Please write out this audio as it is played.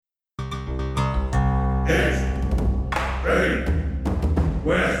East, Screen,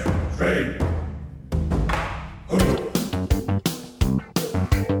 West, Screen.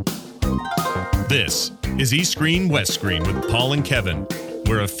 This is East Screen, West Screen with Paul and Kevin,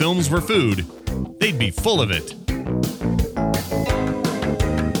 where if films were food, they'd be full of it.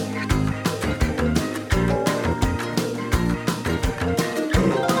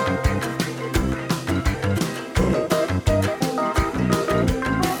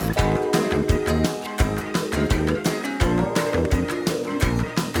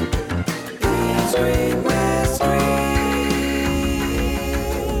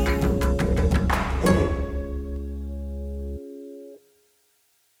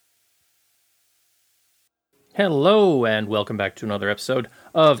 Hello, and welcome back to another episode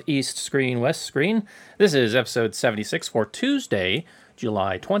of East Screen, West Screen. This is episode 76 for Tuesday,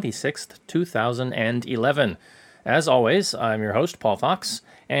 July 26th, 2011. As always, I'm your host, Paul Fox,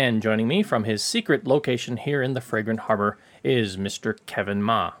 and joining me from his secret location here in the Fragrant Harbor is Mr. Kevin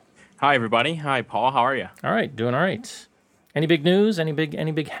Ma. Hi, everybody. Hi, Paul. How are you? All right, doing all right. Any big news? Any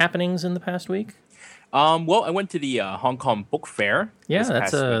big happenings in the past week? Well, I went to the Hong Kong Book Fair. Yeah, this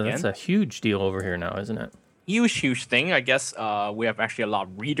past that's a huge deal over here now, isn't it? Huge thing. I guess we have actually a lot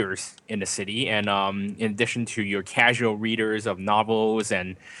of readers in the city, and in addition to your casual readers of novels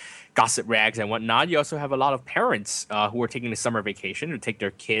and gossip rags and whatnot, you also have a lot of parents who are taking the summer vacation to take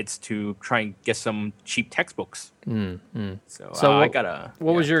their kids to try and get some cheap textbooks. What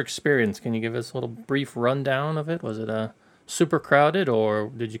was your experience? Can you give us a little brief rundown of it? Was it super crowded,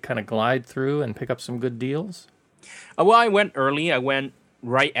 or did you kind of glide through and pick up some good deals? Well, I went early. I went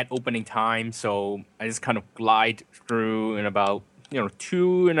right at opening time, so I just kind of glide through in about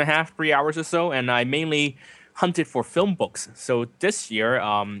 2.5, 3 hours or so, and I mainly hunted for film books. So this year,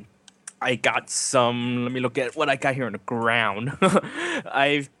 I got some. Let me look at what I got here on the ground.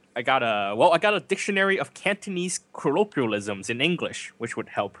 I got a dictionary of Cantonese colloquialisms in English, which would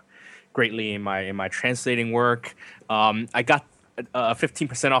help greatly in my translating work. I got a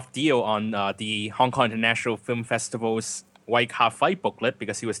 15% off deal on the Hong Kong International Film Festival's Wai Ka Fai booklet,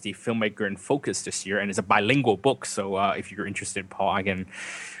 because he was the filmmaker in focus this year, and it's a bilingual book. So if you're interested, Paul, I can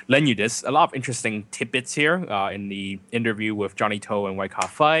lend you this. A lot of interesting tidbits here in the interview with Johnny To and Wai Ka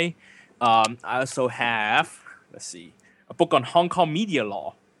Fai. I also have, a book on Hong Kong media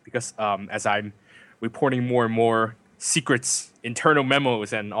law, because as I'm reporting more and more secrets, internal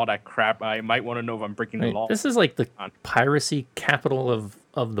memos, and all that crap, I might want to know if I'm breaking the law. This is like the piracy capital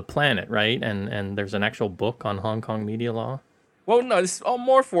of the planet, right? And there's an actual book on Hong Kong media law. Well, no, it's all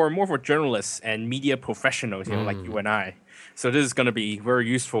more for journalists and media professionals, like you and I. So this is going to be very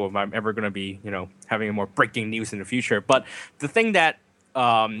useful if I'm ever going to be, having more breaking news in the future. But the thing that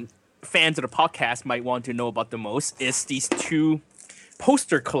fans of the podcast might want to know about the most is these two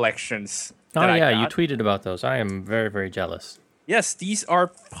poster collections. Oh, yeah, you tweeted about those. I am very, very jealous. Yes, these are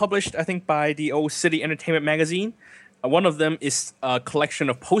published, I think, by the Old City Entertainment magazine. One of them is a collection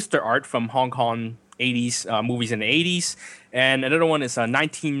of poster art from Hong Kong 80s movies in the 80s. And another one is a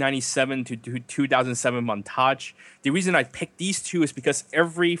 1997 to 2007 montage. The reason I picked these two is because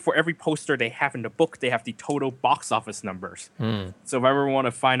for every poster they have in the book, they have the total box office numbers. So if I ever want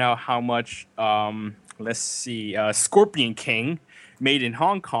to find out how much, Scorpion King made in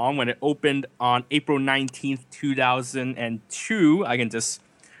Hong Kong when it opened on April 19th, 2002, I can just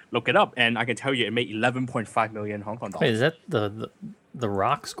look it up, and I can tell you it made 11.5 million Hong Kong dollars. Wait, is that the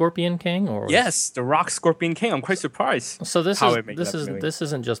Rock Scorpion King, or yes, the Rock Scorpion King? I'm quite surprised. So this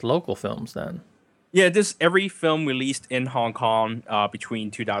isn't just local films then. Yeah, every film released in Hong Kong between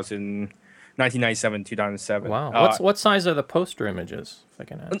 1997 2007. Wow, what size are the poster images, if I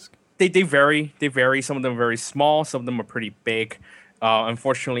can ask? They vary. They vary. Some of them are very small. Some of them are pretty big.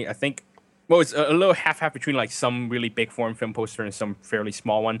 Unfortunately, I think, it's a little half between like some really big foreign film poster and some fairly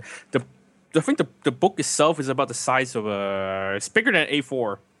small one. I think the book itself is about the size of it's bigger than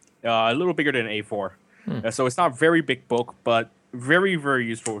A4, a little bigger than A4. So it's not a very big book, but very, very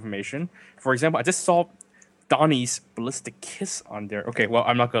useful information. For example, I just saw Donnie's Ballistic Kiss on there. Okay, well,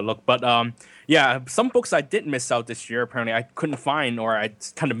 I'm not going to look. But some books I did miss out this year, apparently I couldn't find, or I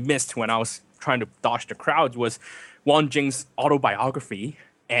kind of missed when I was trying to dodge the crowds, was Wang Jing's autobiography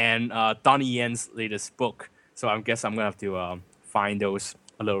and Donnie Yen's latest book. So I guess I'm going to have to find those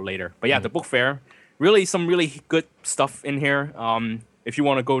a little later. But yeah, the book fair, some really good stuff in here. If you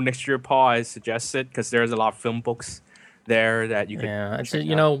want to go next year, Paul, I suggest it, because there's a lot of film books there that you could check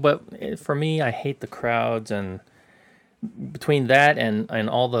out. But for me, I hate the crowds, and between that and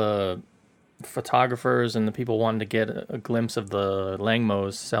all the photographers and the people wanting to get a glimpse of the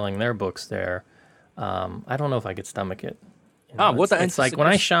Langmos selling their books there, I don't know if I could stomach it. It's like when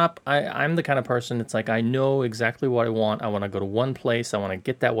I shop, I'm the kind of person, it's like I know exactly what I want. I want to go to one place. I want to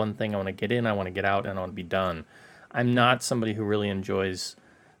get that one thing. I want to get in. I want to get out, and I want to be done. I'm not somebody who really enjoys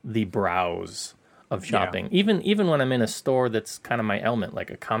the browse of shopping. Yeah. Even when I'm in a store that's kind of my element,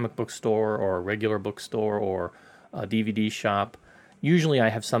 like a comic book store or a regular bookstore or a DVD shop, usually I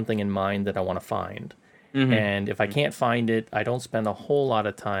have something in mind that I want to find. Mm-hmm. And if I can't find it, I don't spend a whole lot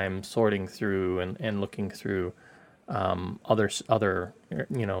of time sorting through and looking through other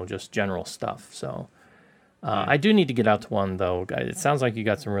just general stuff. So I do need to get out to one though. It sounds like you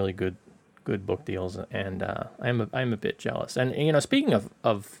got some really good book deals, and I'm a bit jealous. And speaking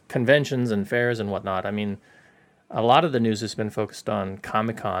of conventions and fairs and whatnot, I mean, a lot of the news has been focused on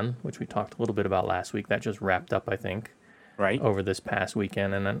Comic-Con, which we talked a little bit about last week. That just wrapped up, I think, right over this past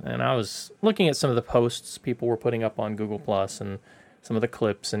weekend. And I was looking at some of the posts people were putting up on Google Plus and some of the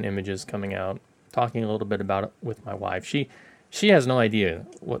clips and images coming out, talking a little bit about it with my wife. She has no idea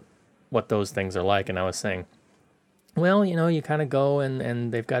what those things are like, and I was saying, well, you kind of go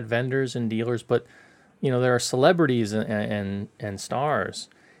and they've got vendors and dealers, but there are celebrities and stars,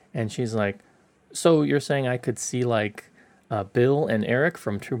 and she's like, so you're saying I could see like Bill and Eric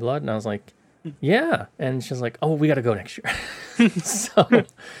from True Blood? And I was like, yeah. And she's like, oh, we got to go next year. So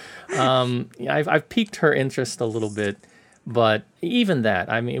I've piqued her interest a little bit. But even that,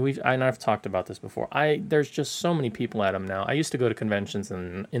 I mean, I've talked about this before. There's just so many people at them now. I used to go to conventions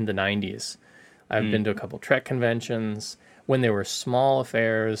in the 90s. I've been to a couple Trek conventions. When they were small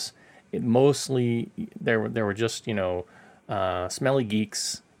affairs, there were just smelly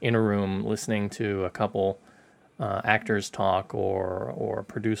geeks in a room listening to a couple actors talk or a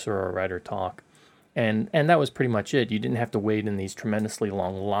producer or a writer talk, and that was pretty much it. You didn't have to wait in these tremendously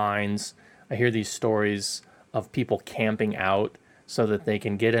long lines. I hear these stories of people camping out so that they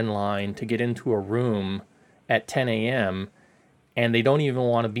can get in line to get into a room at 10 a.m., and they don't even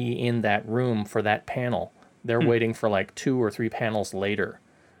want to be in that room for that panel. They're waiting for like 2 or 3 panels later,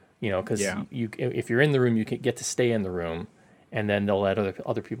 because if you're in the room, you can get to stay in the room, and then they'll let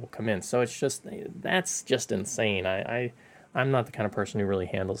other people come in. So that's just insane. I'm not the kind of person who really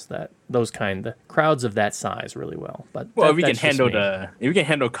handles the crowds of that size really well. But if we can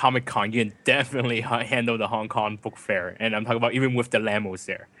handle Comic-Con, you can definitely handle the Hong Kong Book Fair. And I'm talking about even with the Lamos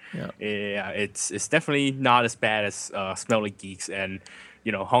there. Yeah, it's definitely not as bad as smelly geeks, and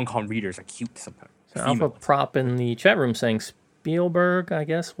Hong Kong readers are cute sometimes. So Alpha Prop in the chat room saying Spielberg, I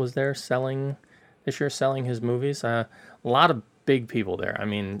guess, was there selling his movies. A lot of big people there. I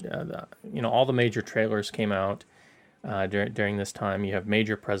mean, all the major trailers came out during this time. You have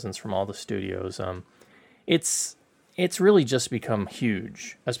major presence from all the studios. It's really just become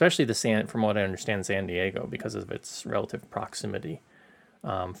huge, especially from what I understand, San Diego, because of its relative proximity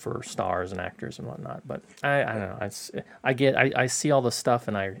for stars and actors and whatnot. But I don't know. I see all the stuff,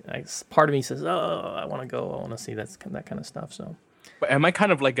 and part of me says, oh, I want to go. I want to see that kind of stuff. So, but am I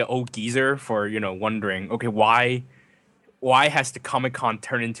kind of like an old geezer for wondering, okay, why has the Comic-Con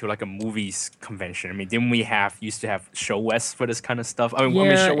turned into like a movies convention? I mean, didn't we used to have Show West for this kind of stuff? Show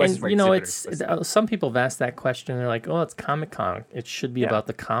West for exhibitors. Some people have asked that question. They're like, oh, it's Comic-Con. It should be about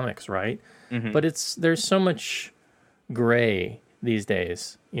the comics, right? Mm-hmm. But there's so much gray these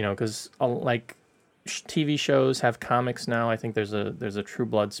days, because like TV shows have comics now. I think there's a True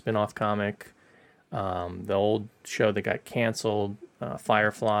Blood spin-off comic. The old show that got canceled,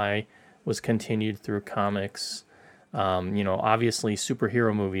 Firefly, was continued through comics. Obviously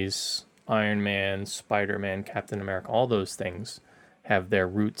superhero movies, Iron Man, Spider-Man, Captain America, all those things have their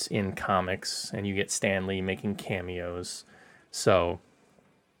roots in comics, and you get Stan Lee making cameos. So,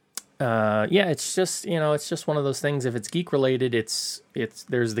 it's just one of those things. If it's geek related,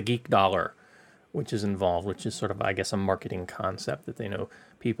 there's the geek dollar, which is involved, which is sort of, I guess, a marketing concept that they know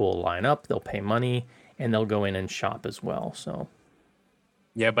people will line up, they'll pay money, and they'll go in and shop as well. So.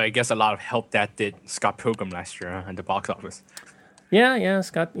 Yeah, but I guess a lot of help that did Scott Pilgrim last year at the box office. Yeah,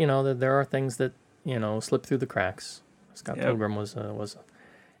 Scott. There are things that slip through the cracks. Scott Pilgrim was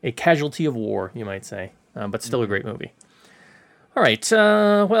a casualty of war, you might say, but still a great movie. All right,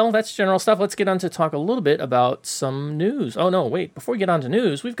 well, that's general stuff. Let's get on to talk a little bit about some news. Oh no, wait! Before we get on to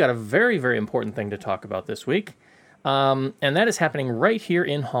news, we've got a very, very important thing to talk about this week, and that is happening right here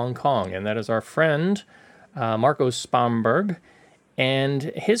in Hong Kong, and that is our friend Marco Spamberg. And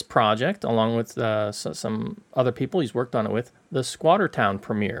his project, along with some other people he's worked on it with, the Squatter Town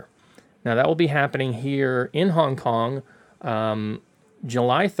premiere. Now, that will be happening here in Hong Kong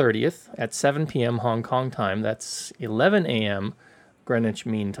July 30th at 7 p.m. Hong Kong time. That's 11 a.m. Greenwich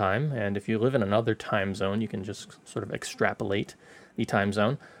Mean Time. And if you live in another time zone, you can just sort of extrapolate the time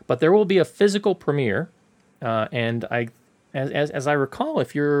zone. But there will be a physical premiere, and as I recall,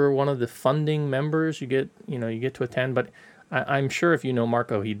 if you're one of the funding members, you get to attend. But I'm sure if you know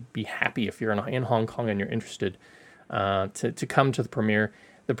Marco, he'd be happy if you're in Hong Kong and you're interested to come to the premiere.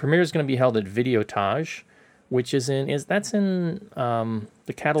 The premiere is going to be held at Videotage, which is in the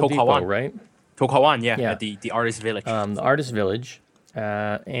Cattle To Kawan. Depot, right? To Kawan, yeah, Yeah. at the Artist Village. The Artist Village,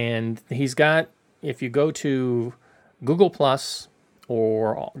 and he's got. If you go to Google Plus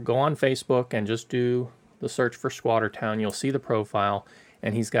or go on Facebook and just do the search for Squatter Town, you'll see the profile,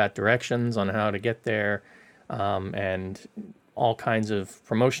 and he's got directions on how to get there, and all kinds of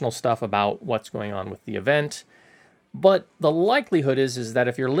promotional stuff about what's going on with the event. But the likelihood is that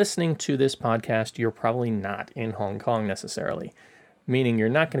if you're listening to this podcast, you're probably not in Hong Kong necessarily, meaning you're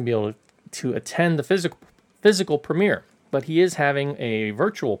not going to be able to attend the physical premiere. But he is having a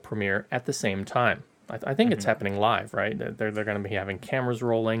virtual premiere at the same time. I think it's happening live, right? They're going to be having cameras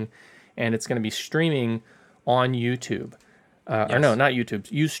rolling, and it's going to be streaming on YouTube. Or no, not YouTube,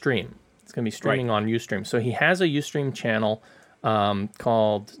 Ustream. It's going to be streaming on Ustream. So he has a Ustream channel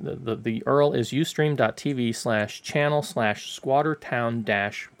called, the URL is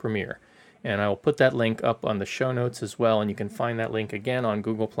ustream.tv/channel/squattertown-premiere. And I will put that link up on the show notes as well, and you can find that link again on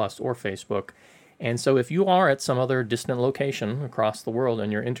Google Plus or Facebook. And so if you are at some other distant location across the world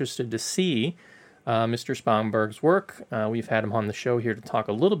and you're interested to see Mr. Spamberg's work, we've had him on the show here to talk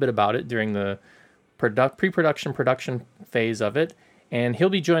a little bit about it during the pre-production production phase of it. And he'll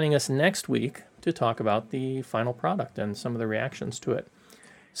be joining us next week to talk about the final product and some of the reactions to it.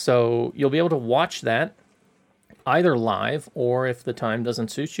 So you'll be able to watch that either live, or if the time doesn't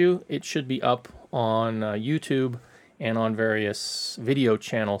suit you, it should be up on YouTube and on various video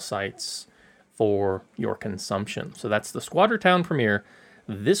channel sites for your consumption. So that's the Squatter Town premiere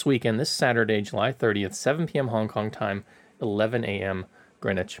this weekend, this Saturday, July 30th, 7 p.m. Hong Kong time, 11 a.m.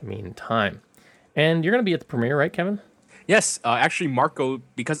 Greenwich Mean Time. And you're going to be at the premiere, right, Kevin? Yes, actually, Marco,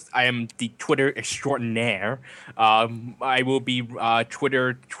 because I am the Twitter extraordinaire, I will be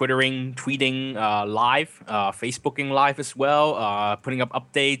tweeting live, Facebooking live as well, putting up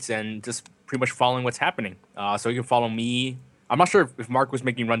updates and just pretty much following what's happening. So you can follow me. I'm not sure if Mark was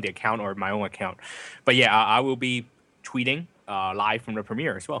making run the account or my own account, but yeah, I will be tweeting live from the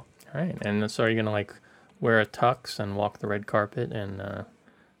premiere as well. All right, and so are you going to like wear a tux and walk the red carpet and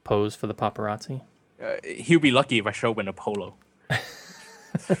pose for the paparazzi? He'll be lucky if I show up in a polo.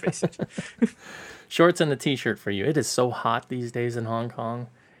 Face it. Shorts and a t-shirt for you. It is so hot these days in Hong Kong.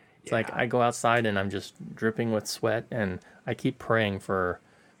 It's like I go outside and I'm just dripping with sweat, and I keep praying for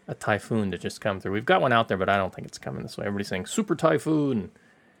a typhoon to just come through. We've got one out there, but I don't think it's coming this way. Everybody's saying super typhoon,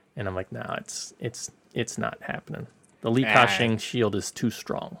 and I'm like, no, it's not happening. The Li Ka-shing shield is too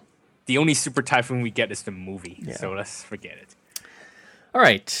strong. The only super typhoon we get is the movie, so let's forget it. All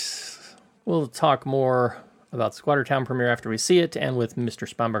right, we'll talk more about Squatter Town premiere after we see it, and with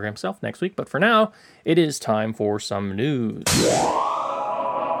Mr. Spamberg himself next week. But for now, it is time for some news.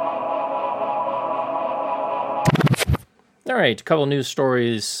 All right, a couple news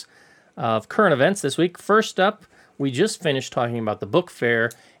stories of current events this week. First up, we just finished talking about the book fair,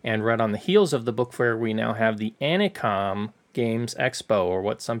 and right on the heels of the book fair, we now have the Anicom Games Expo, or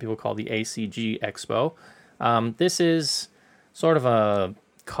what some people call the ACG Expo. This is sort of a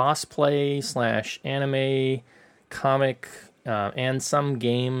cosplay / anime, comic, and some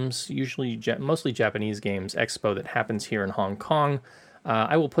games, mostly Japanese games, expo that happens here in Hong Kong.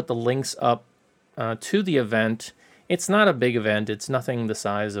 I will put the links up to the event. It's not a big event. It's nothing the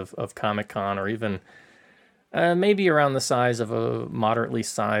size of Comic-Con, or even maybe around the size of a moderately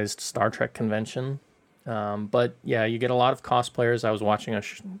sized Star Trek convention. But yeah, you get a lot of cosplayers. I was watching a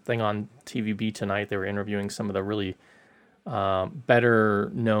thing on TVB tonight. They were interviewing some of the really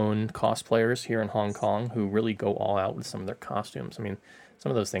better known cosplayers here in Hong Kong who really go all out with some of their costumes. I mean, some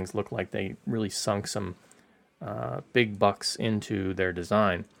of those things look like they really sunk some big bucks into their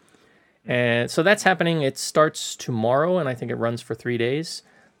design. And so that's happening. It starts tomorrow, and I think it runs for 3 days.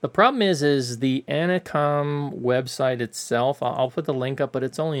 The problem is the Anicom website itself, I'll put the link up, but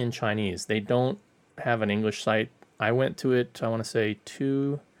it's only in Chinese. They don't have an English site. I went to it, I want to say,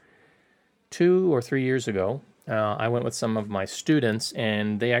 two or 3 years ago. I went with some of my students,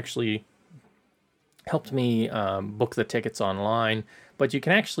 and they actually helped me book the tickets online. But you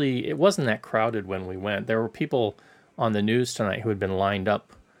can actually, it wasn't that crowded when we went. There were people on the news tonight who had been lined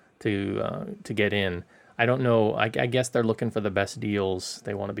up to get in. I don't know. I guess they're looking for the best deals.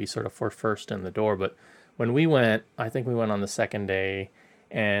 They want to be sort of first in the door. But when we went, I think we went on the second day,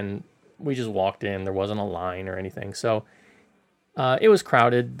 and we just walked in. There wasn't a line or anything. So it was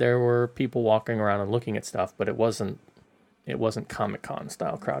crowded. There were people walking around and looking at stuff, but it wasn't Comic-Con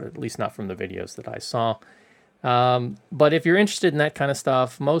style crowded, at least not from the videos that I saw. But if you're interested in that kind of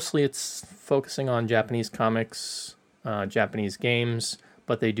stuff, mostly it's focusing on Japanese comics, Japanese games,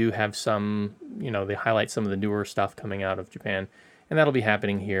 but they do have some, they highlight some of the newer stuff coming out of Japan, and that'll be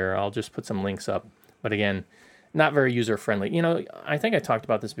happening here. I'll just put some links up. But again, not very user-friendly. I think I talked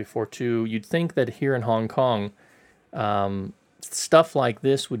about this before, too. You'd think that here in Hong Kong, stuff like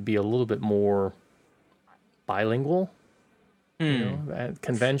this would be a little bit more bilingual, at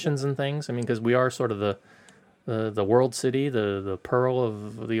conventions and things. I mean, because we are sort of the world city, the pearl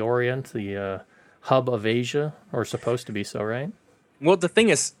of the Orient, the hub of Asia, or supposed to be so, right? Well, the thing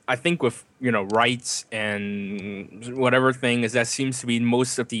is, I think with rights and whatever thing is that seems to be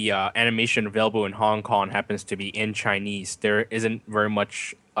most of the animation available in Hong Kong happens to be in Chinese. There isn't very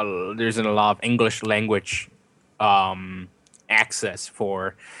much. There isn't a lot of English language access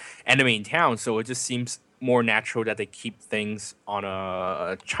for anime in town, so it just seems more natural that they keep things on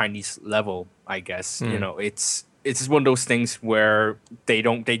a Chinese level. I guess it's just one of those things where they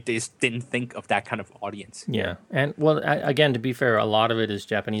just didn't think of that kind of audience. Yeah, and well, again, to be fair, a lot of it is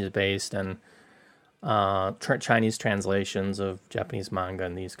Japanese based and Chinese translations of Japanese manga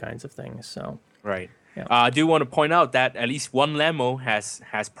and these kinds of things. So right. Yeah. I do want to point out that at least one Lamo has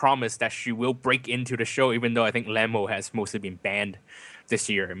promised that she will break into the show, even though I think Lamo has mostly been banned this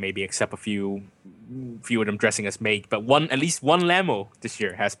year, maybe except a few of them dressing as maids. But at least one Lamo this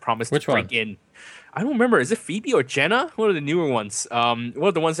year has promised to break in. I don't remember. Is it Phoebe or Jenna? One of the newer ones. One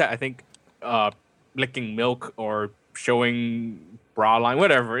of the ones that I think licking milk or showing bra line,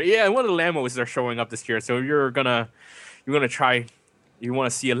 whatever. Yeah, one of the Lamos are showing up this year. So you're gonna try. You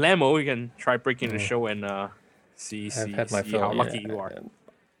want to see a Lamo? You can try breaking the show and see how lucky you are.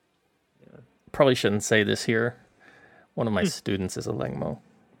 Probably shouldn't say this here. One of my students is a Lengmo.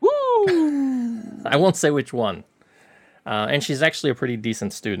 Woo! I won't say which one. And she's actually a pretty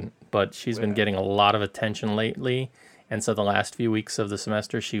decent student, but she's been getting a lot of attention lately. And so the last few weeks of the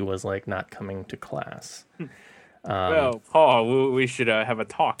semester, she was like not coming to class. Well, Paul, we should have a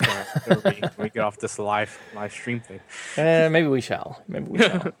talk when we get off this live stream thing. Maybe we shall.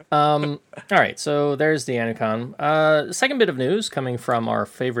 All right, so there's the Anacon. Second bit of news coming from our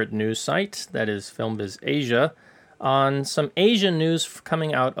favorite news site, that is FilmViz Asia, on some Asian news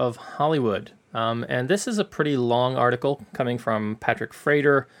coming out of Hollywood. And this is a pretty long article coming from Patrick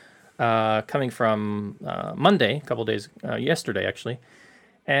Frater, coming from Monday, a couple days, yesterday actually.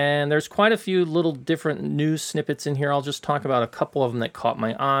 And there's quite a few little different news snippets in here. I'll just talk about a couple of them that caught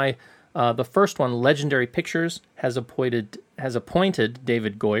my eye. The first one, Legendary Pictures has appointed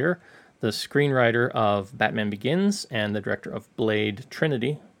David Goyer, the screenwriter of Batman Begins and the director of Blade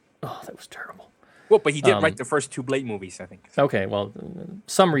Trinity. Oh, that was terrible. Well, but he did write the first two Blade movies, I think. Okay, well,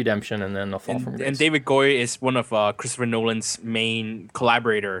 some redemption and then a fall from grace. And David Goyer is one of Christopher Nolan's main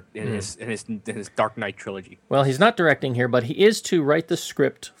collaborator in his Dark Knight trilogy. Well, he's not directing here, but he is to write the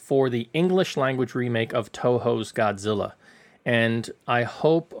script for the English language remake of Toho's Godzilla. And I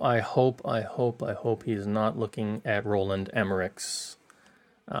hope he's not looking at Roland Emmerich's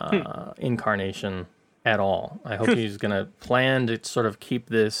incarnation at all. I hope he's going to plan to sort of keep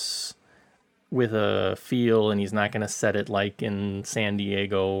this with a feel, and he's not going to set it like in San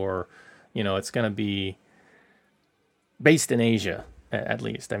Diego, or it's going to be based in Asia at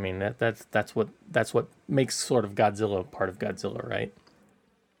least. I mean that's what makes sort of Godzilla part of Godzilla, right?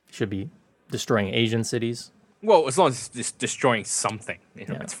 Should be destroying Asian cities. Well, as long as it's destroying something,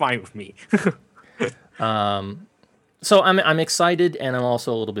 it's fine with me. So I'm excited, and I'm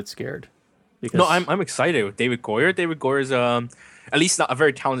also a little bit scared. Because... No, I'm excited with David Goyer. David Goyer is at least not a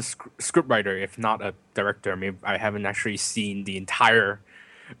very talented scriptwriter, if not a director. I mean, I haven't actually seen the entire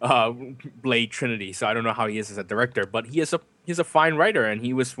Blade Trinity, so I don't know how he is as a director. But he's a fine writer, and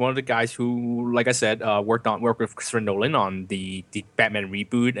he was one of the guys who, like I said, worked with Christopher Nolan on the Batman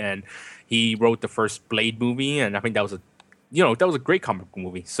reboot, and he wrote the first Blade movie, and I think that was a great comic book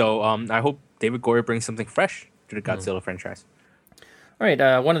movie. So I hope David Goyer brings something fresh to the Godzilla franchise. All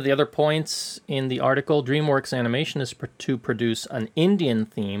right, one of the other points in the article, DreamWorks Animation is to produce an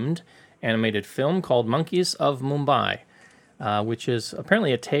Indian-themed animated film called Monkeys of Mumbai, which is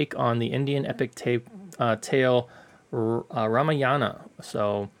apparently a take on the Indian epic tale Ramayana.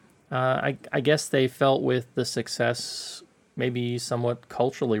 So I guess they felt with the success, maybe somewhat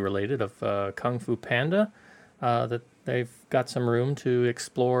culturally related, of Kung Fu Panda, that they've got some room to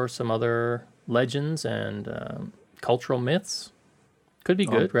explore some other legends and cultural myths. Could be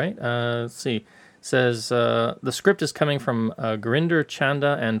good, right? Let's see. It says the script is coming from Gurinder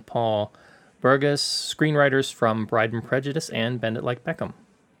Chanda and Paul Burgess, screenwriters from Bride and Prejudice and Bend It Like Beckham.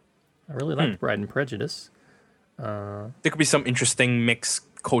 I really liked Bride and Prejudice. There could be some interesting mixed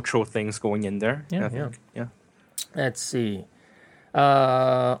cultural things going in there. Yeah. Let's see.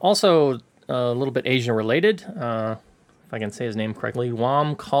 Also, a little bit Asian related. If I can say his name correctly,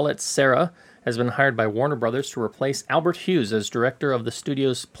 Wam Khaled Sarah has been hired by Warner Brothers to replace Albert Hughes as director of the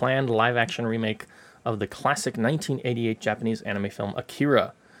studio's planned live-action remake of the classic 1988 Japanese anime film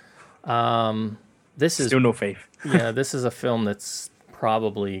Akira. This is Still no faith. yeah, this is a film that's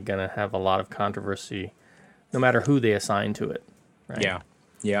probably going to have a lot of controversy, no matter who they assign to it. Right?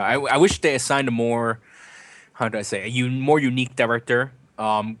 Yeah. I wish they assigned a more, how do I say, more unique director.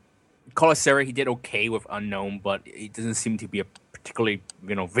 Colasera, he did okay with Unknown, but it doesn't seem to be a particularly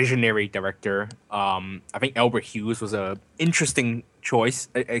visionary director. I think Albert Hughes was a interesting choice,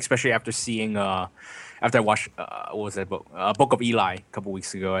 especially after seeing after I watched what was that book, Book of Eli, a couple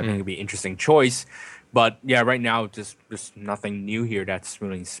weeks ago. I think it'd be an interesting choice. But yeah, right now just there's nothing new here that's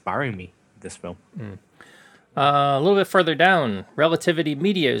really inspiring me. This film. A little bit further down, Relativity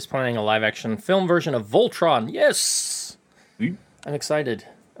Media is planning a live-action film version of Voltron. Yes, I'm excited.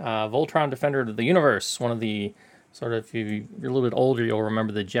 Voltron, Defender of the Universe, one of the sort of, if you're a little bit older, you'll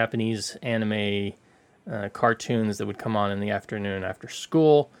remember the Japanese anime cartoons that would come on in the afternoon after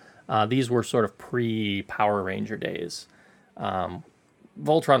school. These were sort of pre-Power Ranger days.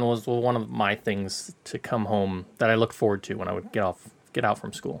 Voltron was one of my things to come home that I look forward to when I would get out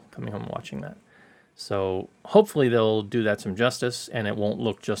from school, coming home and watching that. So hopefully they'll do that some justice, and it won't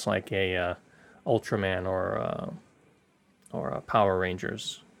look just like a Ultraman or a Power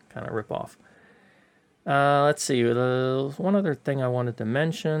Rangers kind of ripoff. Let's see. One other thing I wanted to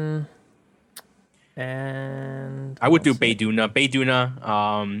mention, and I would do Bae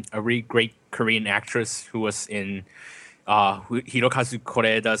Doona. A really great Korean actress who was in Hirokazu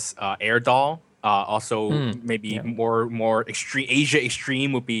Koreeda's Air Doll. More extreme Asia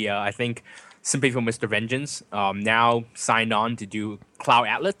Extreme would be I think Sympathy for Mr. Vengeance. Now signed on to do Cloud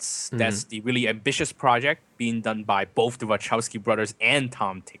Atlas. That's the really ambitious project being done by both the Wachowski brothers and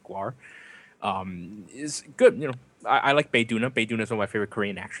Tom Tykwer. Is good. I like Bae Doona. Bae Doona is one of my favorite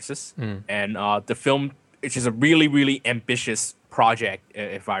Korean actresses. And the film, which is a really, really ambitious project,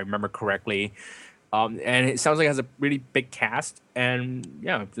 if I remember correctly. And it sounds like it has a really big cast. And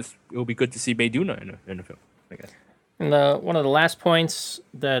yeah, it'll be good to see Bae Doona in the film, I guess. And one of the last points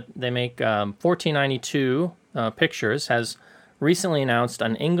that they make, 1492 Pictures has recently announced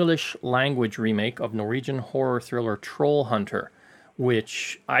an English language remake of Norwegian horror thriller Troll Hunter,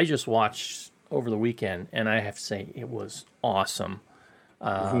 which I just watched over the weekend, and I have to say it was awesome.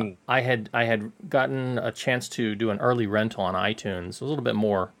 I had gotten a chance to do an early rental on iTunes, a little bit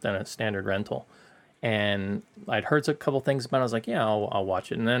more than a standard rental, and I'd heard a couple things about it. I was like, yeah, I'll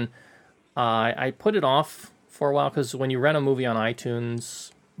watch it, and then I put it off for a while, because when you rent a movie on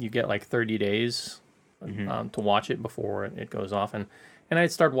iTunes, you get like 30 days to watch it before it goes off. And I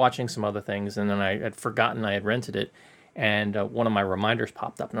had started watching some other things, and then I had forgotten I had rented it. And one of my reminders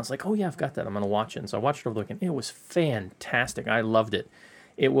popped up, and I was like, oh yeah, I've got that. I'm going to watch it. And so I watched it over the weekend. It was fantastic. I loved it.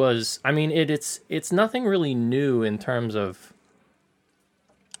 It was, it's nothing really new in terms of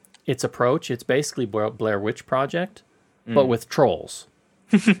its approach. It's basically Blair Witch Project, but with trolls.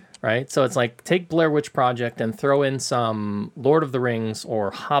 Right? So it's like, take Blair Witch Project and throw in some Lord of the Rings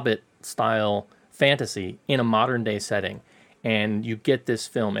or Hobbit-style fantasy in a modern-day setting, and you get this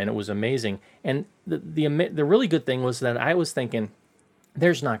film, and it was amazing. And the really good thing was that I was thinking,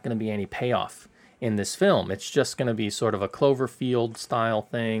 there's not going to be any payoff in this film. It's just going to be sort of a Cloverfield-style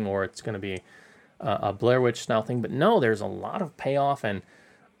thing, or it's going to be a Blair Witch-style thing. But no, there's a lot of payoff, and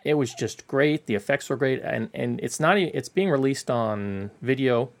it was just great. The effects were great, and it's being released on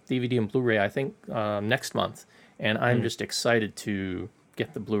video, DVD, and Blu-ray, I think, next month. And I'm just excited to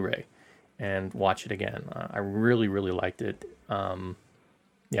get the Blu-ray and watch it again. I really, really liked it.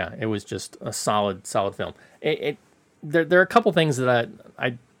 It was just a solid film. There are a couple things that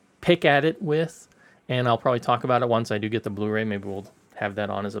I pick at it with, and I'll probably talk about it once I do get the Blu-ray. Maybe we'll have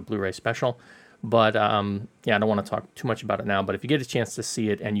that on as a Blu-ray special. But, I don't want to talk too much about it now. But if you get a chance to see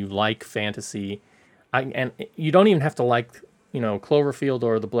it and you like fantasy, and you don't even have to like, Cloverfield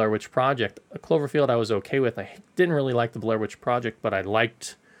or the Blair Witch Project. Cloverfield I was okay with. I didn't really like the Blair Witch Project, but I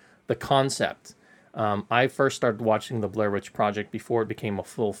liked the concept. I first started watching the Blair Witch Project before it became a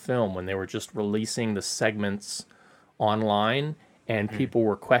full film, when they were just releasing the segments online, and people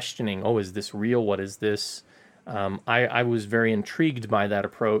were questioning, oh, is this real? What is this? I was very intrigued by that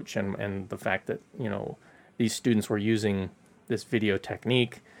approach, and the fact that, these students were using this video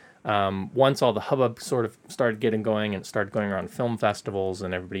technique. Once all the hubbub sort of started getting going and started going around film festivals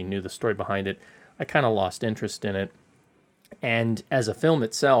and everybody knew the story behind it, I kind of lost interest in it. And as a film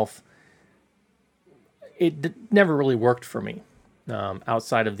itself, it never really worked for me,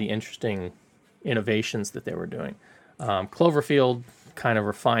 outside of the interesting innovations that they were doing. Cloverfield kind of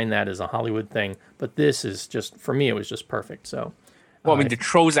refined that as a Hollywood thing, but this is just, for me, it was just perfect. So, Well, I mean, the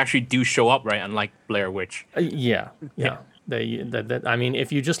trolls actually do show up, right? Unlike Blair Witch. yeah. I mean,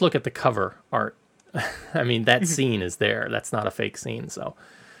 if you just look at the cover art, I mean, that scene is there. That's not a fake scene. So,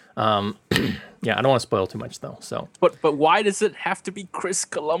 yeah, I don't want to spoil too much though. So, But why does it have to be Chris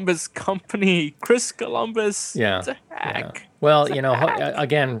Columbus company? Chris Columbus. yeah. It's a hack. Yeah. Well, you know,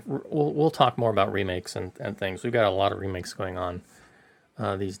 again, we'll talk more about remakes and things. We've got a lot of remakes going on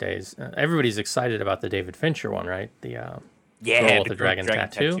these days. Everybody's excited about the David Fincher one, right? The Girl with the Dragon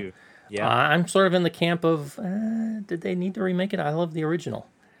Tattoo. Yeah. I'm sort of in the camp of, did they need to remake it? I love the original.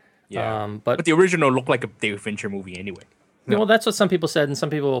 Yeah. But But the original looked like a David Fincher movie anyway. well, that's what some people said, and some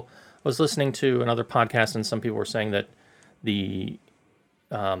people was listening to another podcast, and some people were saying that the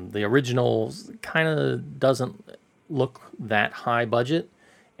original kind of doesn't look that high budget,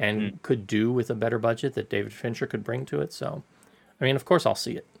 and could do with a better budget that David Fincher could bring to it. So, I mean, of course, I'll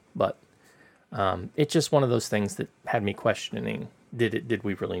see it, but it's just one of those things that had me questioning: did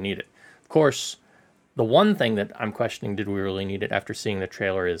we really need it? Of course, the one thing that I'm questioning, did we really need it, after seeing the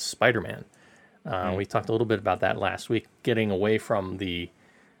trailer, is Spider-Man. We talked a little bit about that last week, getting away from the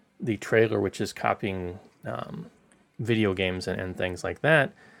trailer, which is copying video games and things like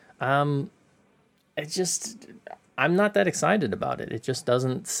that. I'm not that excited about it. It just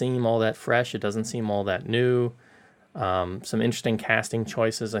doesn't seem all that fresh. It doesn't seem all that new. Some interesting casting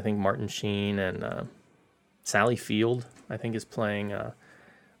choices. I think Martin Sheen and Sally Field, I think, is playing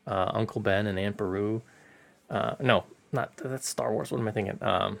Uncle Ben and Aunt Beru. No, that's Star Wars. What am I thinking?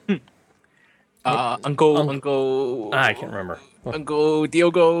 Uncle. I can't remember. Uncle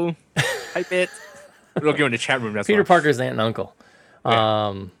Diogo. Type it. We'll go in the chat room. That's Peter why. Parker's aunt and uncle.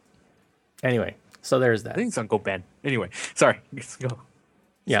 Yeah. Anyway, so there's I that. think it's Uncle Ben. Anyway, sorry. Let's go.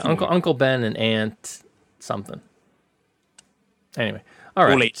 Yeah, Uncle Ben and Aunt something. Anyway, all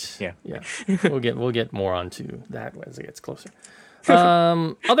right. Late. Yeah. We'll get more onto that as it gets closer.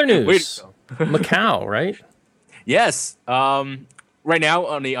 Other news. Macau, right? Yes. Right now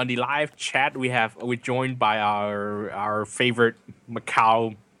on the live chat we're joined by our favorite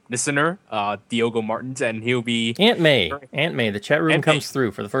Macau listener, Diogo Martins, and he'll be Aunt May. The chat room Aunt comes May.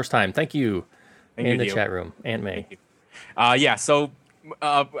 through for the first time. Thank you. Thank you, in the Diogo. chat room, Aunt May. Yeah. So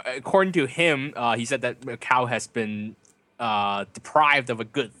according to him, he said that Macau has been deprived of a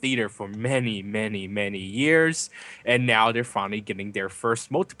good theater for many, many, many years, and now they're finally getting their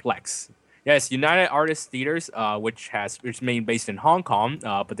first multiplex. Yes, United Artists Theaters, which is mainly based in Hong Kong,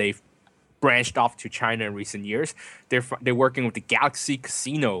 but they've branched off to China in recent years. They're working with the Galaxy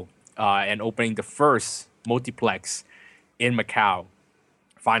Casino and opening the first multiplex in Macau.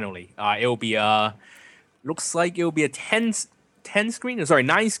 Finally, it will be looks like it will be a 9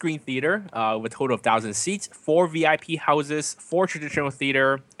 screen theater with a total of 1,000 seats, 4 VIP houses, 4 traditional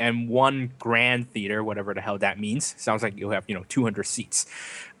theater, and 1 grand theater, whatever the hell that means. Sounds like you'll have 200 seats.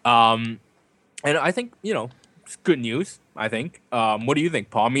 And I think it's good news. I think. What do you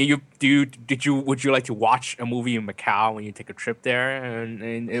think, Paul? I mean, would you like to watch a movie in Macau when you take a trip there,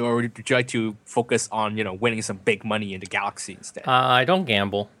 or would you like to focus on winning some big money in the Galaxy instead? I don't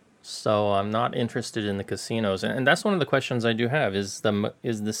gamble, so I'm not interested in the casinos, and that's one of the questions I do have. Is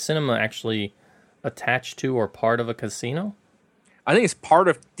the cinema actually attached to or part of a casino? I think it's part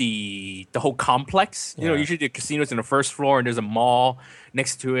of the whole complex. Yeah. Usually the casino's in the first floor and there's a mall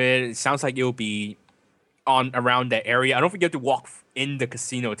next to it. It sounds like it'll be around that area. I don't think you have to walk in the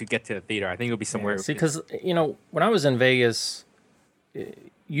casino to get to the theater. I think it'll be somewhere. See, because when I was in Vegas,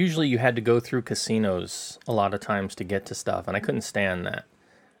 usually you had to go through casinos a lot of times to get to stuff, and I couldn't stand that.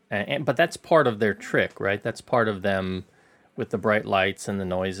 But that's part of their trick, right? That's part of them with the bright lights and the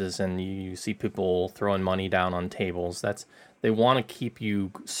noises, and you see people throwing money down on tables. They want to keep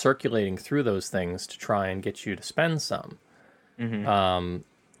you circulating through those things to try and get you to spend some. Mm-hmm.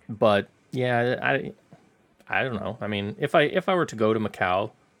 But yeah, I don't know. I mean, if I were to go to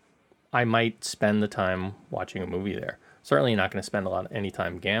Macau, I might spend the time watching a movie there. Certainly not going to spend any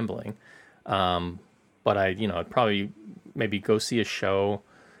time gambling. But I'd probably maybe go see a show.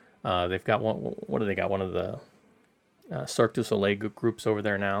 They've got one. What do they got? One of the Cirque du Soleil groups over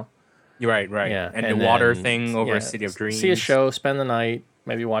there now. You're right. Yeah, And the water thing over City of Dreams. See a show, spend the night,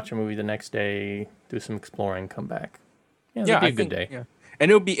 maybe watch a movie the next day, do some exploring, come back. Yeah, it'd be a good day. Yeah.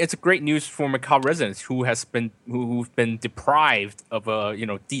 And it's a great news for Macau residents who've been deprived of a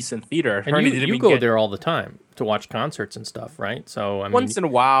decent theater. And you go there all the time to watch concerts and stuff, right? So I mean, once in a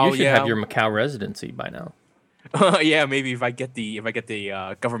while, you should have your Macau residency by now. Yeah, maybe if I get the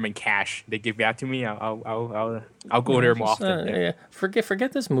government cash they give back to me, I'll go there more often. Yeah.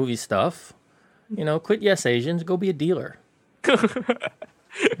 Forget this movie stuff. quit Yes Asians, go be a dealer. You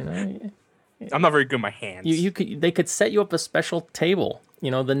know, I'm not very good with my hands. they could set you up a special table.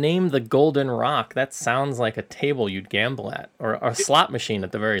 The name the Golden Rock, that sounds like a table you'd gamble at, or a slot machine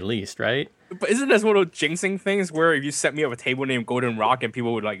at the very least, right? But isn't that one of those jinxing things where if you set me up a table named Golden Rock and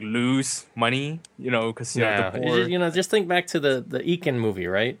people would like lose money, because Yeah, the poor just think back to the Ekin movie,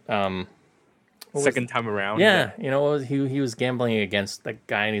 right? second time around. Yeah, he was gambling against the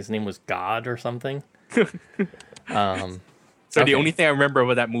guy, and his name was God or something. So okay. the only thing I remember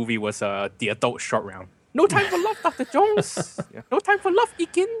about that movie was the adult short round. No time for love, Dr. Jones. Yeah. No time for love,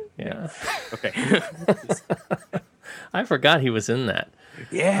 Ekin. Yeah, Okay. I forgot he was in that.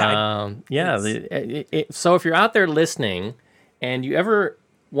 Yeah. So if you're out there listening, and you ever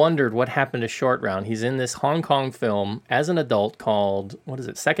wondered what happened to Short Round, he's in this Hong Kong film as an adult called, what is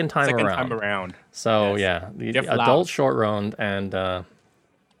it? Second Time Around. So Yes. the Jeff adult Loud. Short Round, and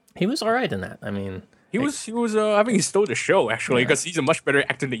he was all right in that. I mean, He was. I think he stole the show actually because he's a much better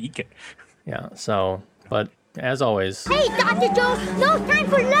actor than Ekin. yeah. So, but as always, Hey, Dr. Jones, no time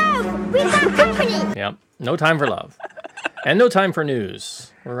for love. We got company. yep, no time for love, and no time for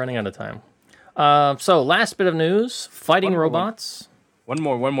news. We're running out of time. So last bit of news: fighting One more. robots. One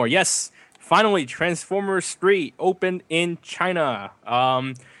more. Yes, finally, Transformers 3 opened in China.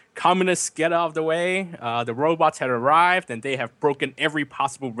 Communists get out of the way. The robots had arrived, and they have broken every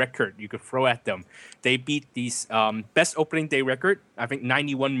possible record you could throw at them. They beat these best opening day record, I think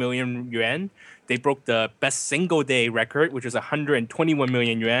 91 million yuan. They broke the best single day record, which was 121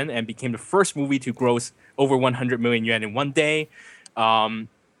 million yuan, and became the first movie to gross over 100 million yuan in one day.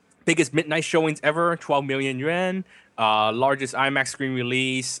 Biggest midnight showings ever, 12 million yuan. Largest IMAX screen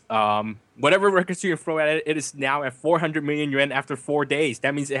release. Whatever records you can throw at it, it is now at 400 million yuan after 4 days.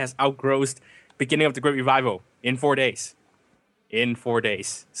 That means it has outgrossed beginning of the Great Revival in 4 days.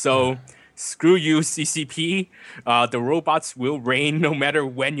 So, screw you, CCP. The robots will reign no matter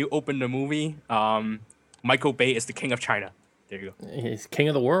when you open the movie. Michael Bay is the king of China. There you go. He's king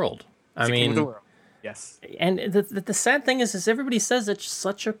of the world. He's the king of the world. Yes. And the sad thing is everybody says it's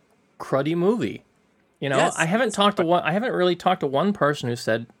such a cruddy movie. Yes, I haven't really talked to one person who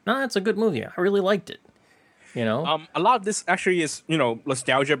said, "No, it's a good movie. I really liked it." A lot of this actually is,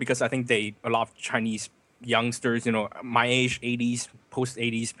 nostalgia because I think a lot of Chinese youngsters, my age, 80s, post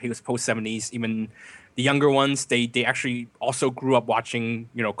 80s, post 70s, even the younger ones, they actually also grew up watching,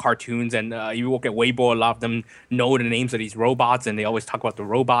 cartoons. And you look at Weibo, a lot of them know the names of these robots, and they always talk about the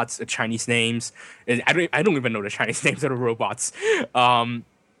robots, the Chinese names. And I don't even know the Chinese names of the robots.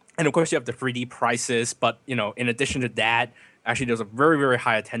 And of course, you have the 3D prices, but in addition to that, actually there's a very, very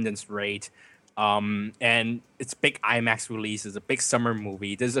high attendance rate, and it's big IMAX release. It's a big summer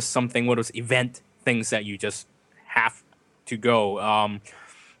movie. There's just one of those event things that you just have to go.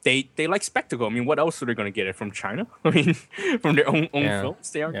 They like spectacle. I mean, what else are they going to get it from China? I mean, from their own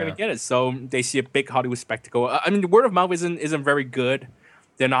films, they aren't going to get it. So they see a big Hollywood spectacle. I mean, the word of mouth isn't very good.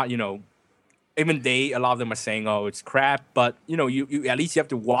 They're not, even a lot of them are saying, "Oh, it's crap," but you at least you have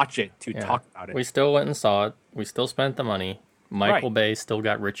to watch it to talk about it. We still went and saw it. We still spent the money. Michael Bay still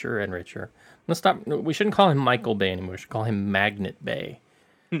got richer and richer. Let's stop. We shouldn't call him Michael Bay anymore. We should call him Magnet Bay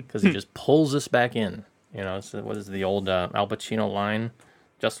because he just pulls us back in. So what is the old Al Pacino line?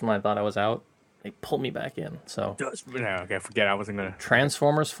 Just when I thought I was out, they pulled me back in. So Okay, forget. I wasn't gonna.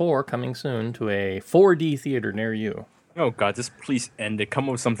 Transformers 4 coming soon to a 4D theater near you. Oh God, just please end it. Come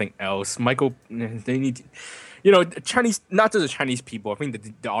up with something else. Michael, they need, Chinese, not just the Chinese people. I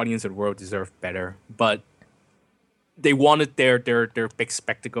think the audience of the world deserve better. But they wanted their big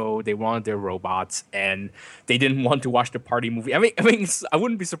spectacle. They wanted their robots, and they didn't want to watch the party movie. I mean, I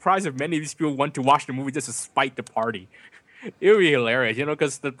wouldn't be surprised if many of these people want to watch the movie just to spite the party. It would be hilarious,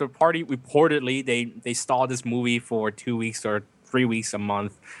 because the party reportedly they stalled this movie for 2 weeks or 3 weeks, a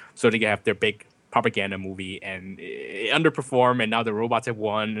month, so they can have their big propaganda movie, and it underperformed, and now the robots have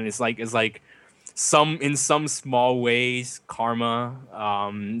won, and it's like in some small ways karma.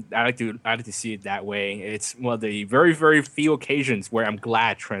 I like to see it that way. It's one of the very, very few occasions where I'm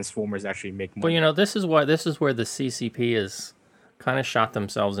glad Transformers actually make money. Well, this is where the CCP has kind of shot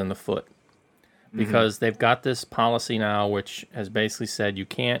themselves in the foot, because they've got this policy now which has basically said you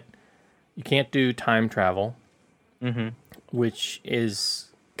can't do time travel, which is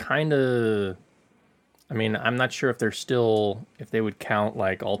kind of, I mean, I'm not sure if they would count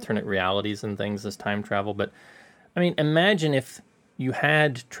like alternate realities and things as time travel, but I mean, imagine if you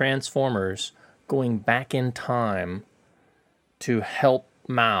had Transformers going back in time to help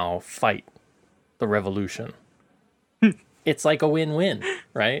Mao fight the revolution. It's like a win-win,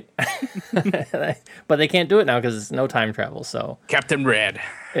 right? But they can't do it now because it's no time travel, so. Captain Red.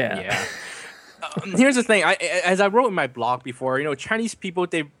 Yeah. Here's the thing. As I wrote in my blog before, Chinese people,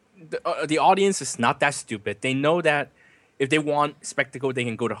 the audience is not that stupid. They know that if they want spectacle, they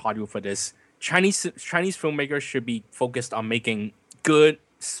can go to Hollywood for this. Chinese filmmakers should be focused on making good,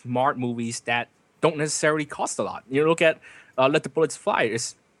 smart movies that don't necessarily cost a lot. Look at Let the Bullets Fly.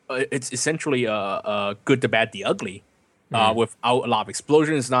 It's essentially Good, the Bad, the Ugly, without a lot of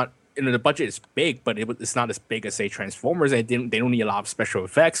explosions. It's not. The budget is big, but it's not as big as say Transformers. They don't need a lot of special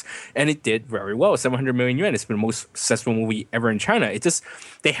effects, and it did very well. 700 million yuan. It's been the most successful movie ever in China. It's just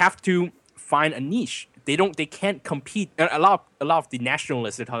they have to find a niche. They can't compete. A lot of the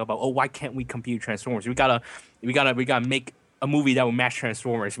nationalists, they talk about, oh, why can't we compete with Transformers? We gotta make a movie that will match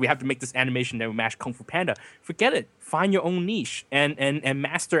Transformers. We have to make this animation that will match Kung Fu Panda. Forget it. Find your own niche and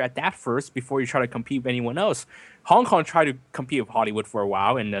master at that first before you try to compete with anyone else. Hong Kong tried to compete with Hollywood for a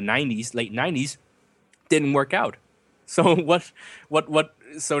while in the 90s, late 90s. Didn't work out. So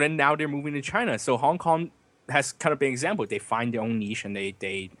so then now they're moving to China. So Hong Kong has kind of been an example. They find their own niche and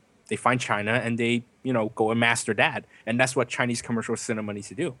they find China and they, go and master that. And that's what Chinese commercial cinema needs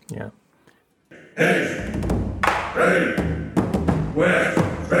to do. Yeah. Ready. West,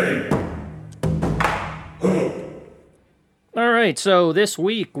 ready. All right, so this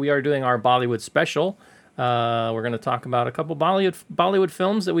week we are doing our Bollywood special. We're going to talk about a couple Bollywood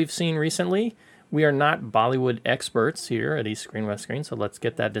films that we've seen recently. We are not Bollywood experts here at East Screen, West Screen, so let's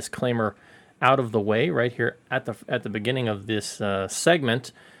get that disclaimer out of the way right here at the beginning of this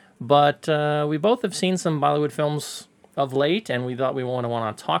segment. But we both have seen some Bollywood films of late, and we thought we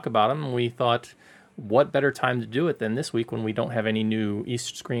want to talk about them. And we thought, what better time to do it than this week when we don't have any new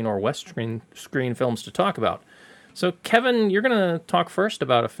East Screen or West Screen films to talk about. So, Kevin, you're going to talk first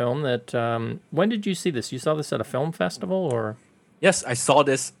about a film that, when did you see this? You saw this at a film festival, or? Yes, I saw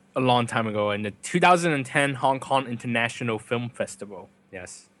this a long time ago in the 2010 Hong Kong International Film Festival.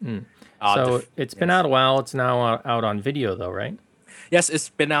 Yes. So it's been out a while. It's now out on video, though, right? Yes, it's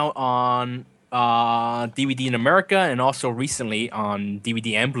been out on DVD in America and also recently on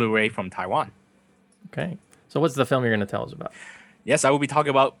DVD and Blu-ray from Taiwan. Okay. So what's the film you're going to tell us about? Yes, I will be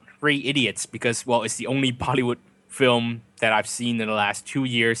talking about Three Idiots because, well, it's the only Bollywood film that I've seen in the last 2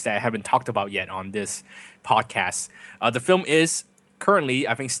 years that I haven't talked about yet on this podcast. The film is currently,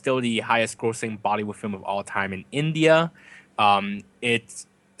 I think, still the highest grossing Bollywood film of all time in India. It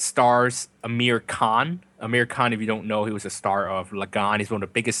stars Amir Khan. Amir Khan, if you don't know, he was a star of Lagan. He's one of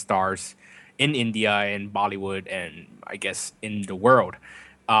the biggest stars in India and Bollywood and I guess in the world.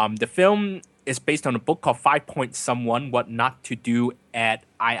 The film is based on a book called 5 Point Someone, What Not to Do at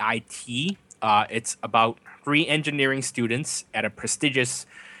IIT. It's about 3 engineering students at a prestigious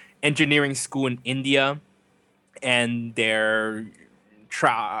engineering school in India and their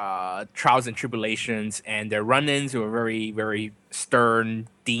trials and tribulations and their run-ins with a very, very stern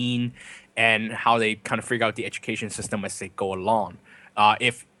dean and how they kind of figure out the education system as they go along.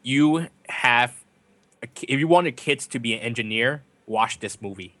 If you want your kids to be an engineer, watch this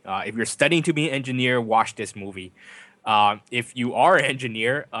movie. If you're studying to be an engineer, watch this movie. If you are an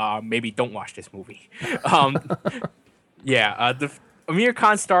engineer, maybe don't watch this movie. The Amir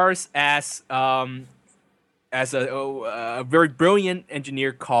Khan stars as a very brilliant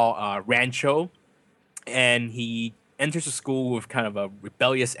engineer called Rancho, and he enters the school with kind of a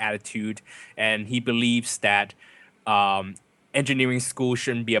rebellious attitude, and he believes that engineering school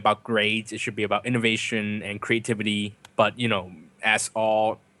shouldn't be about grades; it should be about innovation and creativity. But as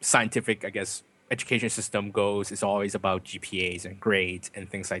all scientific, I guess, education system goes, it's always about GPAs and grades and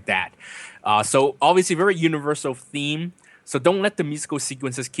things like that. So obviously very universal theme. So don't let the musical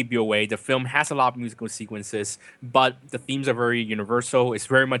sequences keep you away. The film has a lot of musical sequences, but the themes are very universal. It's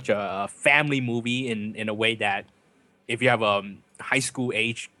very much a family movie in a way that if you have high school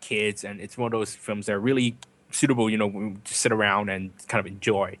age kids, and it's one of those films that are really suitable, to sit around and kind of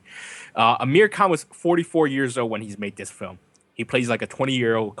enjoy. Amir Khan was 44 years old when he's made this film. He plays like a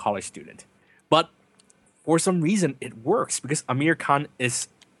 20-year-old college student. But for some reason, it works because Amir Khan is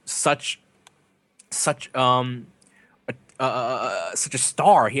such a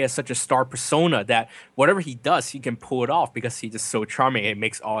star. He has such a star persona that whatever he does, he can pull it off because he's just so charming. It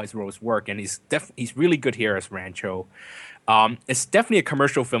makes all his roles work, and he's really good here as Rancho. It's definitely a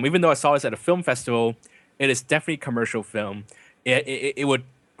commercial film. Even though I saw this at a film festival, it is definitely a commercial film. It would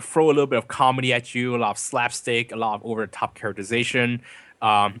throw a little bit of comedy at you, a lot of slapstick, a lot of over-the-top characterization,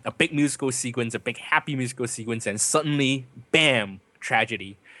 a big musical sequence, a big happy musical sequence, and suddenly, bam,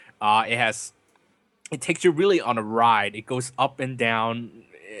 tragedy. It takes you really on a ride. It goes up and down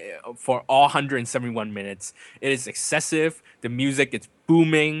for all 171 minutes. It is excessive. The music is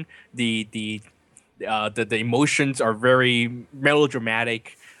booming. The emotions are very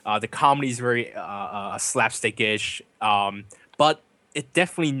melodramatic. The comedy is very slapstickish, but it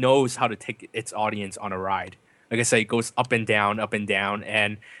definitely knows how to take its audience on a ride. Like I said, it goes up and down,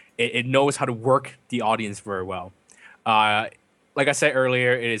 and it knows how to work the audience very well. Like I said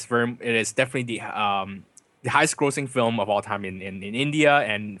earlier, it is definitely the highest grossing film of all time in India,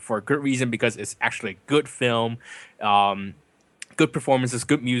 and for a good reason, because it's actually a good film, good performances,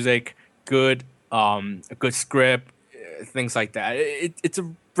 good music, a good script, things like that. It's a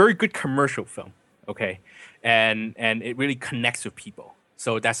very good commercial film, okay, and it really connects with people.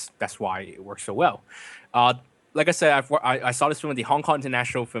 So that's why it works so well. Like I said, I saw this film at the Hong Kong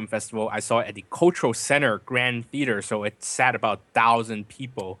International Film Festival. I saw it at the Cultural Center Grand Theater, so it sat about 1,000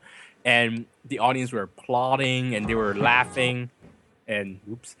 people, and the audience were applauding and they were laughing, and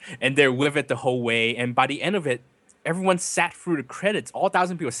they're with it the whole way. And by the end of it, everyone sat through the credits. All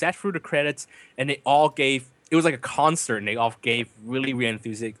 1,000 people sat through the credits, and they all gave. It was like a concert, and they all gave really, really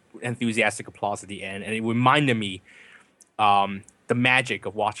enthusiastic applause at the end, and it reminded me. The magic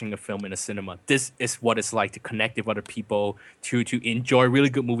of watching a film in a cinema. This is what it's like to connect with other people, to enjoy a really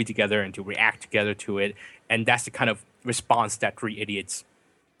good movie together and to react together to it. And that's the kind of response that Three Idiots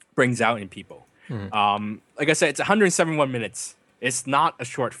brings out in people. Like I said, it's 171 minutes. It's not a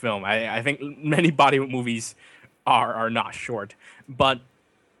short film. I think many Bollywood movies are not short, but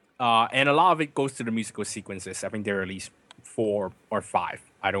and a lot of it goes to the musical sequences. I think there are at least 4 or 5.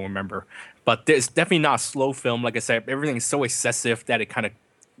 I don't remember, but it's definitely not a slow film. Like I said, everything is so excessive that it kind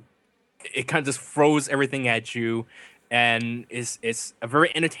of just throws everything at you, and it's a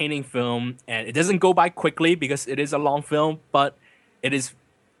very entertaining film. And it doesn't go by quickly because it is a long film, but it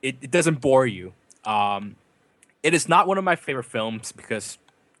doesn't bore you. It is not one of my favorite films because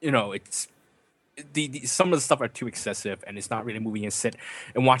it's some of the stuff are too excessive, and it's not really a movie you can sit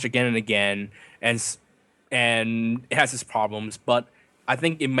and watch again and again, and it has its problems, but I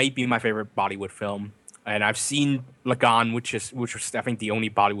think it might be my favorite Bollywood film. And I've seen Lagan, which was I think the only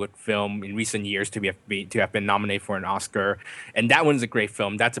Bollywood film in recent years to have been nominated for an Oscar, and that one's a great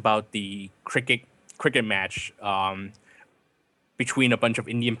film. That's about the cricket match between a bunch of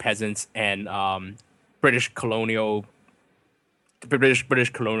Indian peasants and British colonial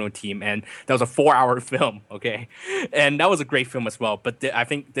team, and that was a 4-hour film. Okay, and that was a great film as well. But I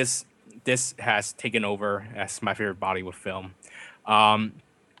think this has taken over as my favorite Bollywood film.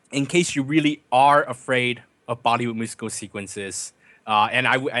 In case you really are afraid of Bollywood musical sequences, and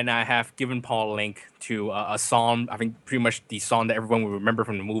I have given Paul a link to a song. I think pretty much the song that everyone will remember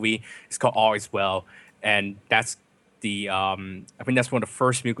from the movie. It's called "All Is Well," and that's I think that's one of the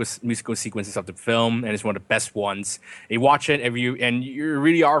first musical sequences of the film, and it's one of the best ones. You watch it and you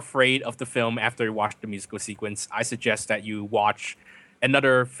really are afraid of the film after you watch the musical sequence. I suggest that you watch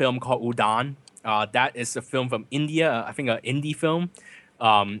another film called Udaan. That is a film from India, I think an indie film.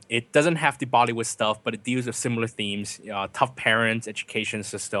 It doesn't have the Bollywood stuff, but it deals with similar themes, tough parents, education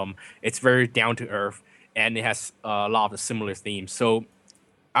system. It's very down to earth, and it has a lot of the similar themes. So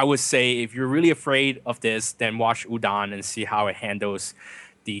I would say if you're really afraid of this, then watch Udaan and see how it handles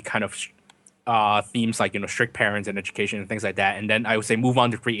the kind of themes like strict parents and education and things like that. And then I would say move on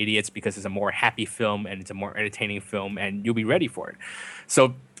to Three Idiots because it's a more happy film and it's a more entertaining film, and you'll be ready for it.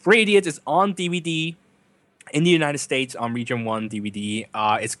 So Three Idiots is on DVD in the United States on Region 1 DVD.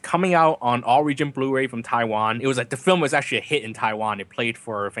 It's coming out on all region Blu-ray from Taiwan. It was like the film was actually a hit in Taiwan. It played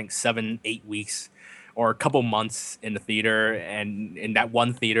for I think 7-8 weeks or a couple months in the theater, and in that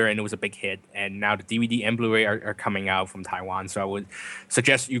one theater, and it was a big hit. And now the DVD and Blu-ray are coming out from Taiwan. So I would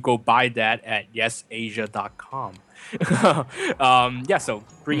suggest you go buy that at yesasia.com. So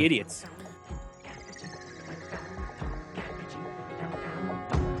Three Idiots.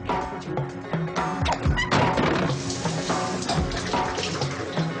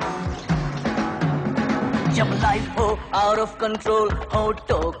 जब life हो out of control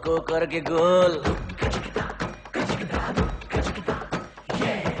होठों को करके गोल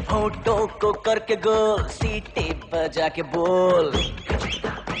होठों को करके गोल सीटी बजा के बोल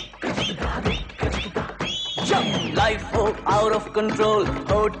जब लाइफ हो आउट ऑफ कंट्रोल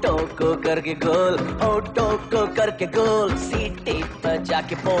होठों को करके गोल होठों को करके गोल सीटी बजा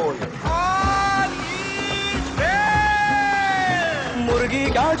के बोल मुर्गी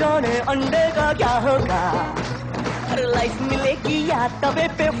क्या जाने अंडे का क्या होगा हर लाइफ मिलेगी या तवे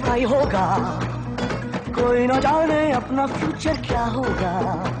पे फ्राई होगा कोई न जाने अपना फ्यूचर क्या होगा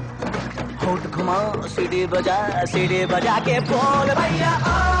होठ घुमा सीढ़ी बजा के बोल भैया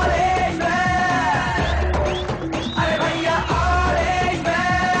ऑरेंज मैन अरे भैया ऑरेंज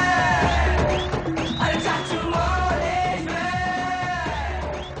मैन अरे चाचू ऑरेंज मैन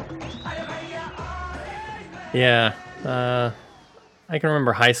अरे भैया Yeah, I can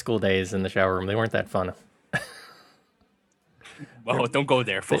remember high school days in the shower room. They weren't that fun. Well, don't go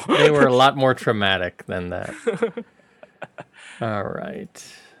there. They were a lot more traumatic than that. All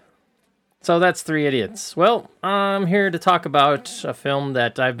right. So that's Three Idiots. Well, I'm here to talk about a film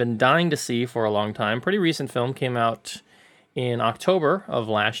that I've been dying to see for a long time. Pretty recent film, came out in October of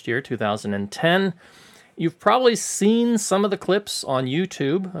last year, 2010. You've probably seen some of the clips on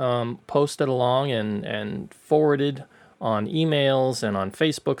YouTube, posted along and forwarded on emails and on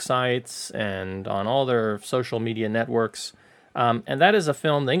Facebook sites and on all their social media networks. And that is a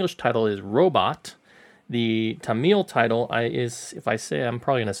film, the English title is Robot. The Tamil title is, if I say, I'm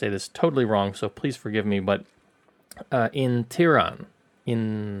probably going to say this totally wrong, so please forgive me, but Entiran.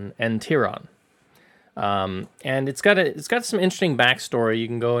 And it's got some interesting backstory. You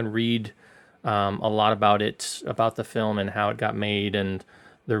can go and read a lot about it, about the film and how it got made and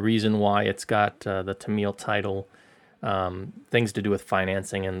the reason why it's got the Tamil title, things to do with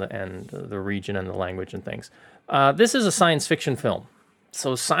financing and the region and the language and things. This is a science fiction film.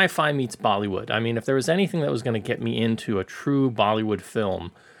 So sci-fi meets Bollywood. I mean, if there was anything that was going to get me into a true Bollywood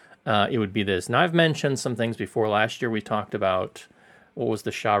film, it would be this. Now, I've mentioned some things before. Last year we talked about, what was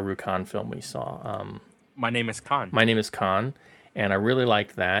the Shah Rukh Khan film we saw? My Name is Khan. My Name is Khan, and I really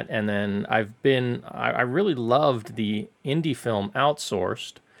liked that. And then I really loved the indie film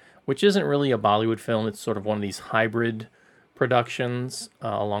Outsourced, which isn't really a Bollywood film. It's sort of one of these hybrid productions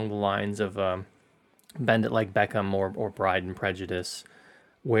along the lines of Bend It Like Beckham or Bride and Prejudice,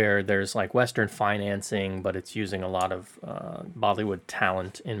 where there's like Western financing, but it's using a lot of Bollywood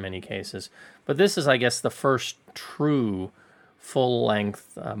talent in many cases. But this is, I guess, the first true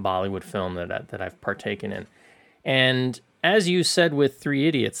full-length Bollywood film that I've partaken in. And as you said with Three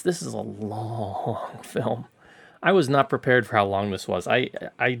Idiots, this is a long film. I was not prepared for how long this was. I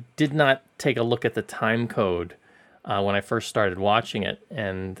did not take a look at the time code when I first started watching it,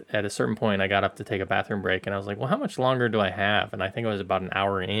 and at a certain point I got up to take a bathroom break, and I was like, well, how much longer do I have? And I think it was about an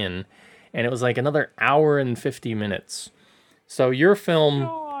hour in, and it was like another hour and 50 minutes. So your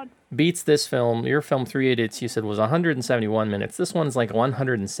film beats this film. Your film, Three Idiots, you said was 171 minutes. This one's like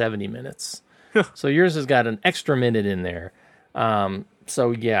 170 minutes. So yours has got an extra minute in there.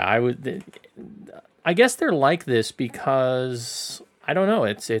 So yeah, I guess they're like this because, I don't know,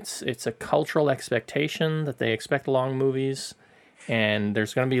 it's a cultural expectation that they expect long movies, and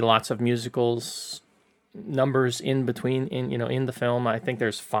there's going to be lots of musicals numbers in between in the film. I think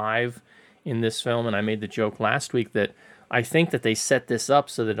there's 5 in this film, and I made the joke last week that I think that they set this up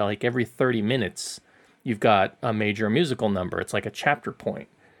so that like every 30 minutes you've got a major musical number. It's like a chapter point.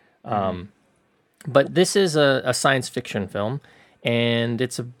 But this is a science fiction film, and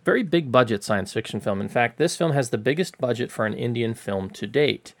it's a very big budget science fiction film. In fact, this film has the biggest budget for an Indian film to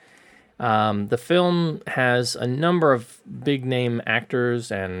date. The film has a number of big-name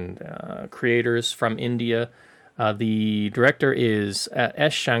actors and creators from India. The director is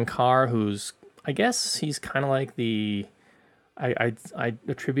S. Shankar, who's, I guess he's kind of like I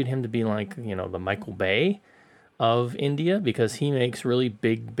attribute him to be like, the Michael Bay of India, because he makes really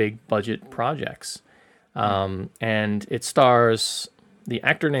big budget projects. And it stars the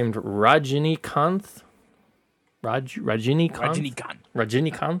actor named Rajinikanth.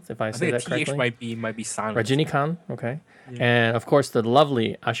 Rajinikanth, if I say that correctly. I think the TH might be silent. Rajinikanth, okay. Yeah. And of course the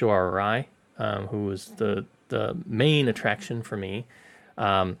lovely Aishwarya Rai, who was the main attraction for me.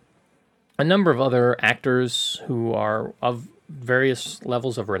 A number of other actors who are of various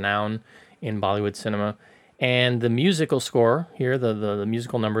levels of renown in Bollywood cinema. And the musical score here, the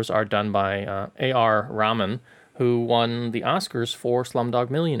musical numbers are done by A.R. Rahman, who won the Oscars for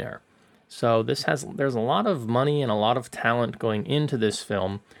Slumdog Millionaire. So there's a lot of money and a lot of talent going into this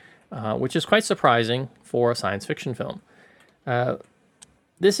film, which is quite surprising for a science fiction film.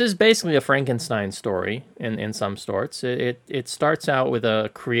 This is basically a Frankenstein story in some sorts. It starts out with a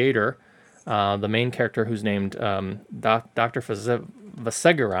creator, the main character who's named Dr.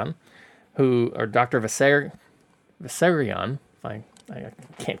 Vasegaran, or Dr. Vasarian, I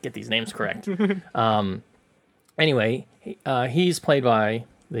can't get these names correct. Anyway, he's played by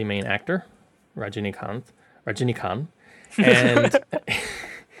the main actor, Rajinikanth, and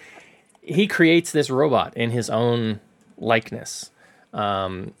he creates this robot in his own likeness,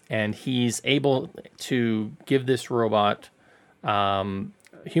 and he's able to give this robot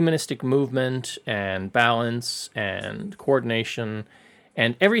humanistic movement and balance and coordination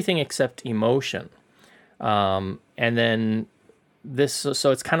and everything except emotion. And then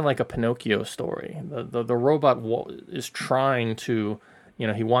so it's kind of like a Pinocchio story. The robot is trying to,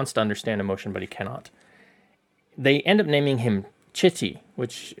 he wants to understand emotion, but he cannot. They end up naming him Chitti,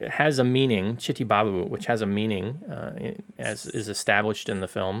 which has a meaning, Chitti Babu, which has a meaning, as is established in the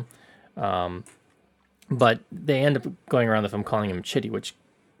film. But they end up going around the film calling him Chitti, which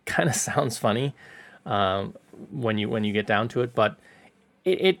kind of sounds funny when you get down to it, but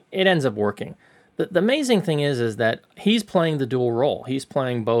it ends up working. The amazing thing is that he's playing the dual role. He's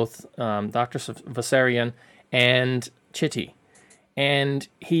playing both Dr. Vissarion and Chitti. And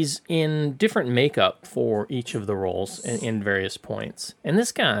he's in different makeup for each of the roles in various points. And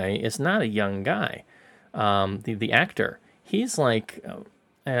this guy is not a young guy. The actor, he's like,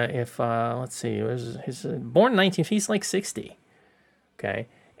 let's see, he's born in 19, he's like 60. Okay.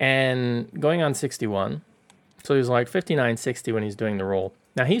 And going on 61. So he's like 59, 60 when he's doing the role.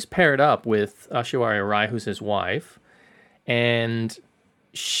 Now he's paired up with Aishwarya Rai, who's his wife. And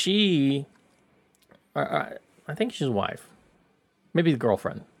she, I think she's his wife. Maybe the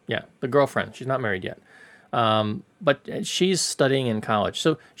girlfriend. Yeah, the girlfriend. She's not married yet. But she's studying in college.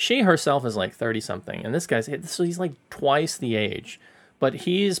 So she herself is like 30-something. And this guy's, so he's like twice the age. But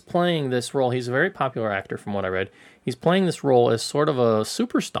he's playing this role. He's a very popular actor from what I read. He's playing this role as sort of a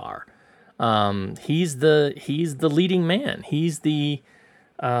superstar. He's the leading man. He's the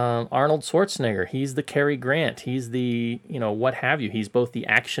Arnold Schwarzenegger. He's the Cary Grant. He's the, what have you. He's both the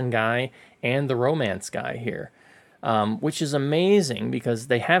action guy and the romance guy here. Which is amazing because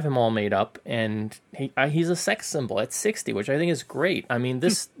they have him all made up, and he's a sex symbol at 60, which I think is great. I mean,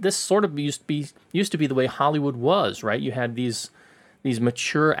 this sort of used to be the way Hollywood was, right? You had these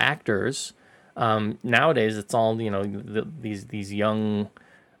mature actors. Nowadays, it's all these young,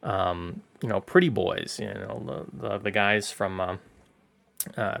 pretty boys. The guys from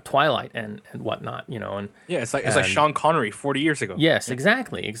Twilight and whatnot. And it's like Sean Connery 40 years ago. Yes,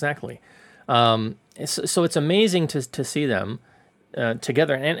 exactly. So it's amazing to see them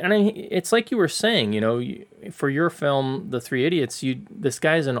together, and it's like you were saying, for your film, The Three Idiots, this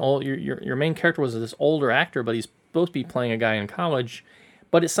guy's an old. Your main character was this older actor, but he's supposed to be playing a guy in college,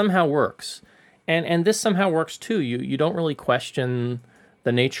 but it somehow works, and this somehow works too. You don't really question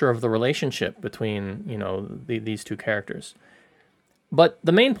the nature of the relationship between these two characters. But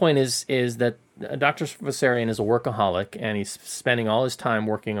the main point is that Dr. Vissarion is a workaholic, and he's spending all his time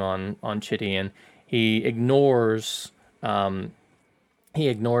working on Chitti, and he ignores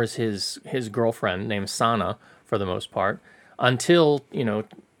his girlfriend named Sana for the most part until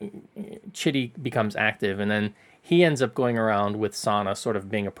Chitti becomes active, and then he ends up going around with Sana, sort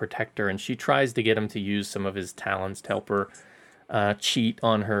of being a protector, and she tries to get him to use some of his talents to help her cheat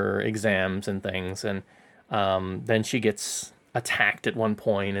on her exams and things, and then she gets attacked at one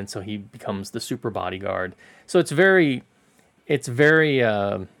point, and so he becomes the super bodyguard. So it's very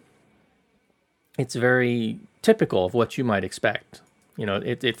typical of what you might expect.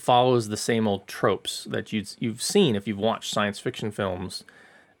 It follows the same old tropes that you've seen if you've watched science fiction films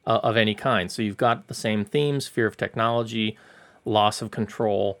of any kind. So you've got the same themes: fear of technology, loss of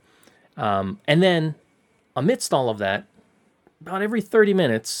control, and then amidst all of that, about every 30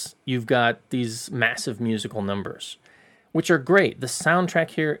 minutes, you've got these massive musical numbers, which are great. The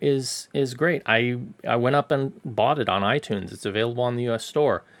soundtrack here is great. I went up and bought it on iTunes. It's available on the U.S.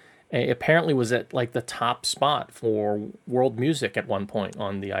 store. It apparently was at like the top spot for world music at one point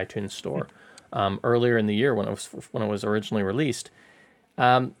on the iTunes store earlier in the year when it was originally released.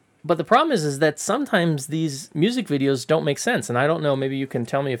 But the problem is that sometimes these music videos don't make sense, and I don't know. Maybe you can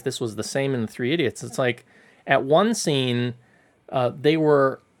tell me if this was the same in The Three Idiots. It's like at one scene they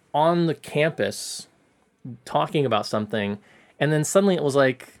were on the campus talking about something, and then suddenly it was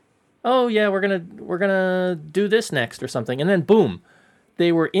like, oh yeah, we're gonna do this next or something, and then boom,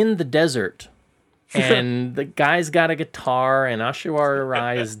 they were in the desert, and the guy's got a guitar, and Aishwarya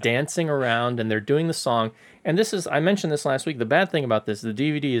Rai is dancing around, and they're doing the song. And I mentioned this last week. The bad thing about this, the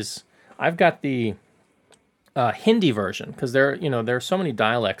DVD is, I've got the Hindi version, because there are so many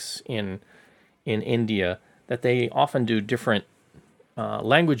dialects in India that they often do different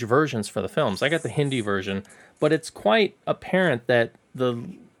language versions for the films. I got the Hindi version, but it's quite apparent that the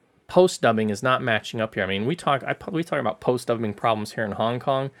post-dubbing is not matching up here. I mean, we talk about post-dubbing problems here in Hong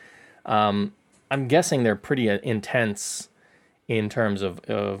Kong. I'm guessing they're pretty intense in terms of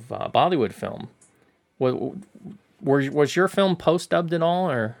Bollywood film. Was your film post-dubbed at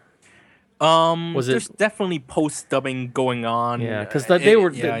all, or there's definitely post-dubbing going on. Yeah, because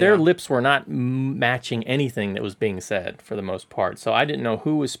their lips were not matching anything that was being said for the most part. So I didn't know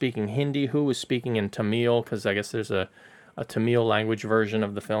who was speaking Hindi, who was speaking in Tamil, because I guess there's a Tamil language version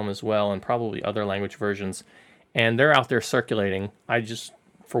of the film as well, and probably other language versions. And they're out there circulating. I just,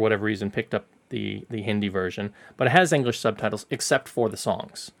 for whatever reason, picked up the Hindi version, but it has English subtitles except for the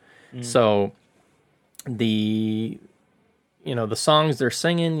songs. So the the songs they're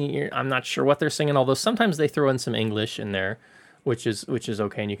singing, I'm not sure what they're singing, although sometimes they throw in some English in there, which is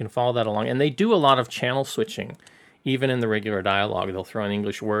okay, and you can follow that along. And they do a lot of channel switching, even in the regular dialogue. They'll throw in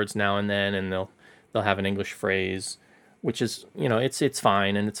English words now and then, and they'll have an English phrase, which is, it's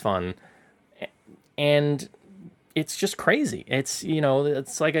fine and it's fun. And it's just crazy. It's,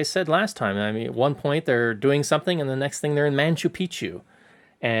 it's like I said last time. I mean, at one point they're doing something, and the next thing they're in Machu Picchu.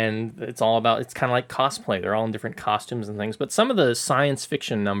 And it's kind of like cosplay. They're all in different costumes and things. But some of the science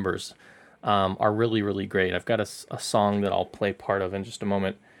fiction numbers are really, really great. I've got a song that I'll play part of in just a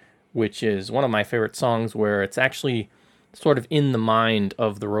moment, which is one of my favorite songs, where it's actually sort of in the mind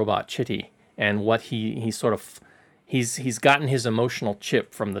of the robot Chitty, and what he's gotten his emotional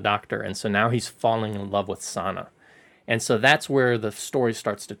chip from the doctor, and so now he's falling in love with Sana. And so that's where the story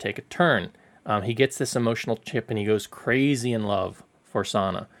starts to take a turn. He gets this emotional chip, and he goes crazy in love for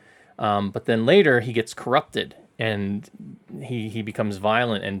Sana. But then later he gets corrupted, and he becomes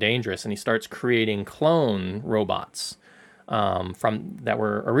violent and dangerous, and he starts creating clone robots from that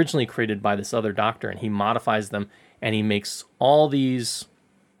were originally created by this other doctor, and he modifies them, and he makes all these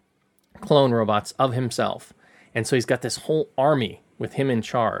clone robots of himself. And so he's got this whole army with him in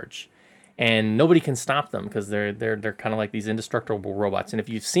charge, and nobody can stop them because they're kind of like these indestructible robots. And if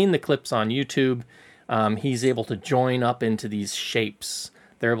you've seen the clips on YouTube, he's able to join up into these shapes.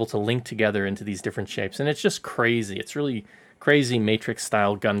 They're able to link together into these different shapes, and it's just crazy. It's really crazy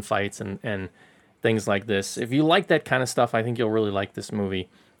Matrix-style gunfights and things like this. If you like that kind of stuff, I think you'll really like this movie.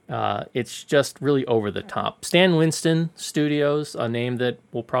 It's just really over the top. Stan Winston Studios, a name that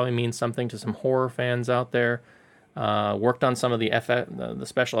will probably mean something to some horror fans out there, worked on some of the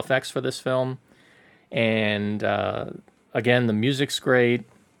special effects for this film. And again, the music's great.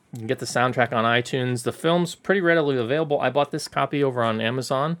 You can get the soundtrack on iTunes. The film's pretty readily available. I bought this copy over on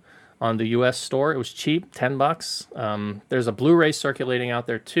Amazon on the U.S. store. It was cheap, $10. There's a Blu-ray circulating out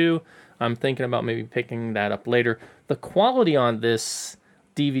there too. I'm thinking about maybe picking that up later. The quality on this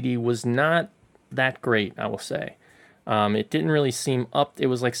DVD was not that great, I will say. It didn't really seem up. It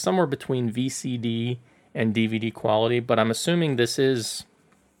was like somewhere between VCD and DVD quality, but I'm assuming this is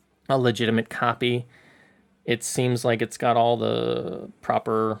a legitimate copy. It seems like it's got all the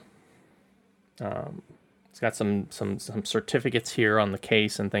proper. It's got some certificates here on the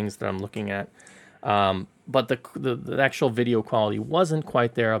case and things that I'm looking at. But the actual video quality wasn't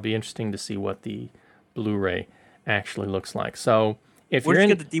quite there. It'll be interesting to see what the Blu-ray actually looks like. So if Where'd you're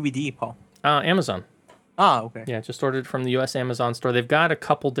you in get the DVD, Paul? Amazon. Ah, okay. Yeah, just ordered from the U.S. Amazon store. They've got a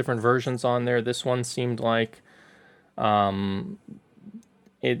couple different versions on there. This one seemed like it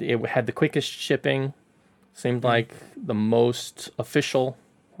had the quickest shipping. Seemed like the most official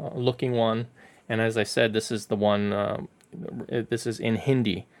looking one. And as I said, this is the one. This is in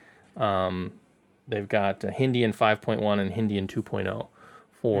Hindi. They've got Hindi in 5.1 and Hindi in 2.0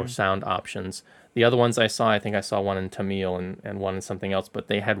 for sound options. The other ones I think I saw one in Tamil and one in something else, but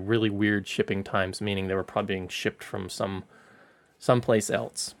they had really weird shipping times, meaning they were probably being shipped from someplace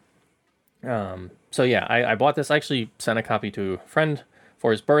else. So yeah, I bought this. I actually sent a copy to a friend for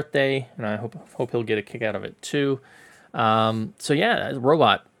his birthday, and I hope he'll get a kick out of it too. So yeah,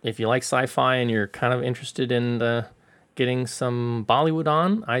 Robot. If you like sci-fi and you're kind of interested in getting some Bollywood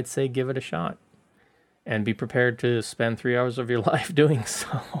on, I'd say give it a shot. And be prepared to spend 3 hours of your life doing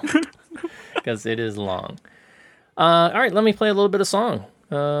so. Because it is long. All right, let me play a little bit of song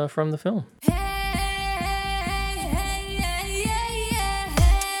from the film.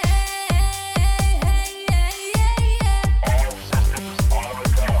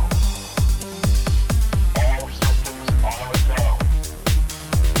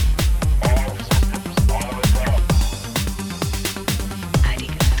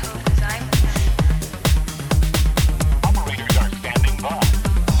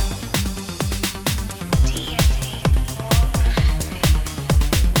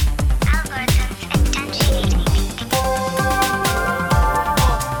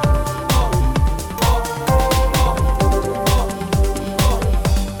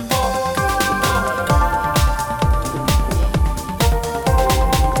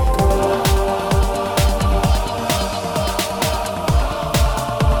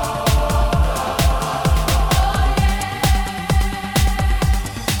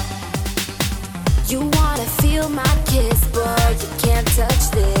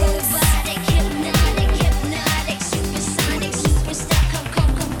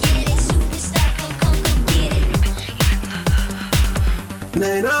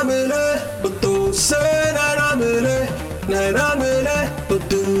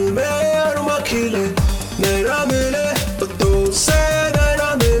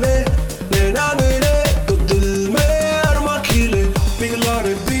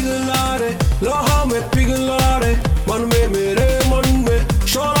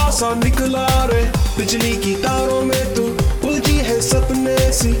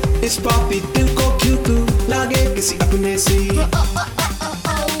 सी इस पापी दिल को क्यों तू लागे किसी अपने सी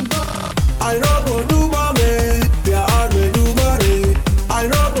I know वो डूबा मैं प्यार में डूबा रे I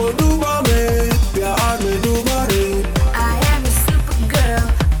know वो डूबा मैं प्यार में डूबा रे I am a super girl,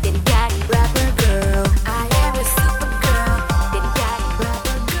 then got rapper girl. I am a super girl, then got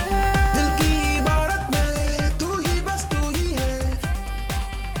rapper girl. दिल की इबारत में तू ही बस तू ही है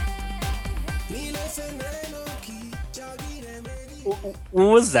नीले से नैनों की जागीर है मेरी What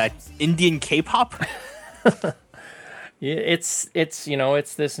was that? Indian K-pop? Yeah, it's you know,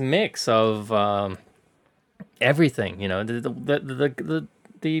 it's this mix of everything. You know,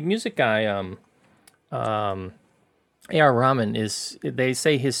 the music guy A.R. Rahman is. They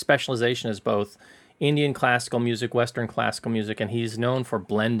say his specialization is both Indian classical music, Western classical music, and he's known for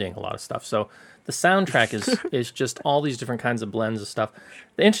blending a lot of stuff. So the soundtrack is just all these different kinds of blends of stuff.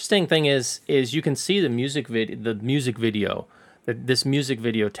 The interesting thing is you can see the music video. This music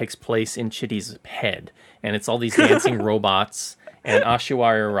video takes place in Chitty's head, and it's all these dancing robots, and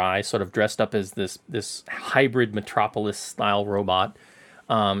Aishwarya Rai sort of dressed up as this hybrid Metropolis style robot,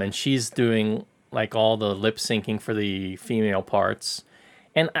 and she's doing like all the lip syncing for the female parts.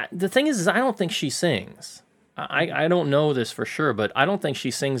 And the thing is I don't think she sings. I don't know this for sure, but I don't think she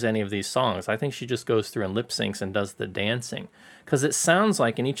sings any of these songs. I think she just goes through and lip syncs and does the dancing, because it sounds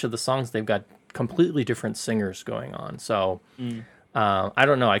like in each of the songs they've got completely different singers going on. So I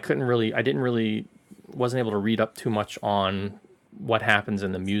don't know. Wasn't able to read up too much on what happens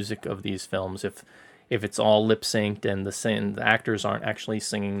in the music of these films, if it's all lip synced and the actors aren't actually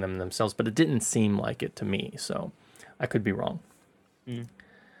singing them themselves. But it didn't seem like it to me, so I could be wrong.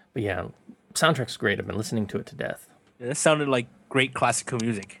 But yeah, soundtrack's great. I've been listening to it to death. Yeah, that sounded like great classical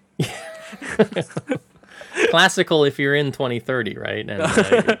music. Classical if you're in 2030, right? And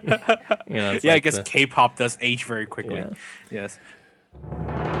you know, yeah, like I guess K-pop does age very quickly. Yeah. Yes.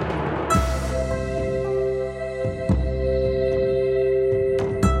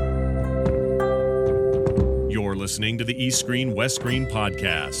 You're listening to the East Screen West Screen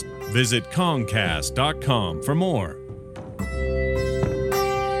podcast. Visit Kongcast.com for more.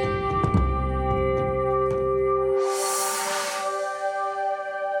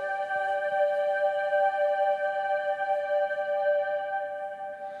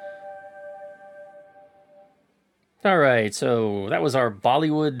 All right, so that was our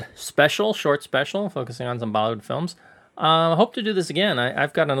Bollywood special, short special, focusing on some Bollywood films. I hope to do this again.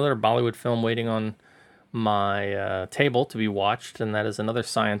 I've got another Bollywood film waiting on my table to be watched, and that is another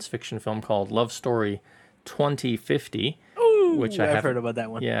science fiction film called Love Story 2050. Ooh, which I've heard about that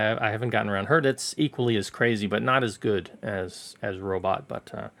one. Yeah, I haven't gotten around. Heard it's equally as crazy, but not as good as Robot.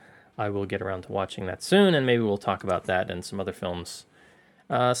 But I will get around to watching that soon, and maybe we'll talk about that and some other films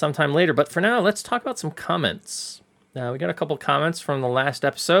sometime later. But for now, let's talk about some comments. We got a couple comments from the last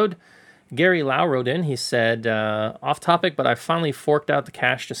episode. Gary Lau wrote in. He said, off topic, but I finally forked out the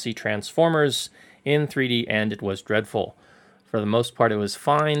cash to see Transformers in 3D, and it was dreadful. For the most part, it was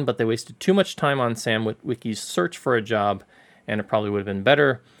fine, but they wasted too much time on Sam Witwicky's search for a job, and it probably would have been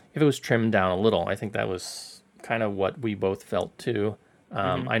better if it was trimmed down a little. I think that was kind of what we both felt, too.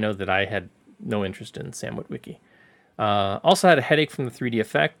 I know that I had no interest in Sam Witwicky. Also had a headache from the 3D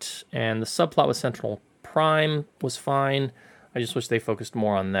effect, and the subplot with Central Prime was fine. I just wish they focused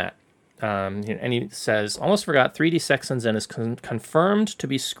more on that. And he says, almost forgot, 3D Sex and Zen is confirmed to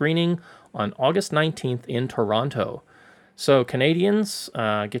be screening on August 19th in Toronto. So Canadians,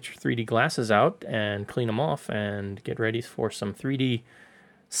 get your 3D glasses out and clean them off and get ready for some 3D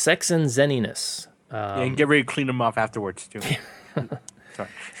Sex and Zeniness. And get ready to clean them off afterwards, too.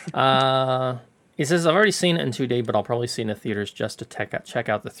 Sorry. He says, I've already seen it in 2D, but I'll probably see it in the theaters just to check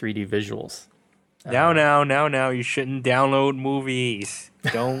out the 3D visuals. Now, you shouldn't download movies.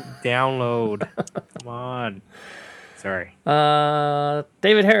 Don't download. Come on. Sorry.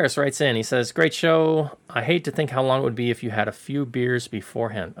 David Harris writes in. He says, great show. I hate to think how long it would be if you had a few beers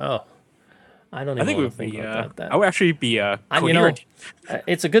beforehand. Oh, I don't even want to think about that. I would actually be coherent.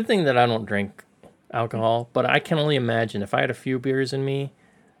 It's a good thing that I don't drink alcohol, but I can only imagine if I had a few beers in me,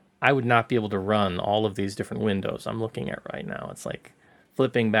 I would not be able to run all of these different windows I'm looking at right now. It's like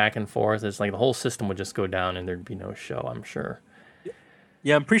flipping back and forth. It's like the whole system would just go down and there'd be no show, I'm sure.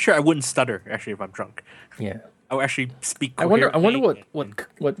 Yeah, I'm pretty sure I wouldn't stutter, actually, if I'm drunk. Yeah. I would actually speak I wonder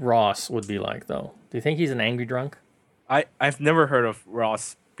what Ross would be like, though. Do you think he's an angry drunk? I've never heard of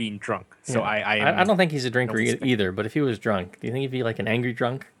Ross being drunk, so yeah. I don't think he's a drinker either, but if he was drunk, do you think he'd be like an angry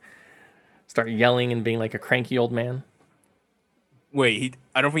drunk? Start yelling and being like a cranky old man? Wait,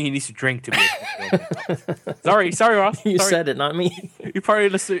 I don't think he needs to drink to be a Sorry, Ross. You said it, not me. You're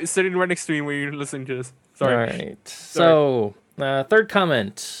probably sitting right next to me when you're listening to this. Sorry. All right. So, Third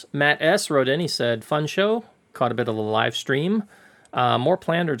comment. Matt S. wrote in. He said, fun show. Caught a bit of the live stream. More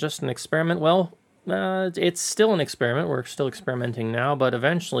planned or just an experiment? Well, it's still an experiment. We're still experimenting now, but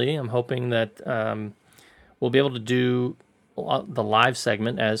eventually I'm hoping that we'll be able to do the live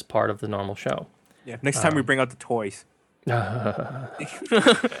segment as part of the normal show. Yeah. Next time we bring out the toys. Yeah,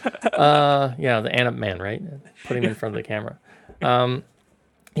 the Ant Man, right? Putting him in front of the camera.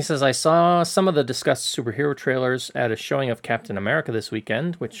 He says, I saw some of the discussed superhero trailers at a showing of Captain America this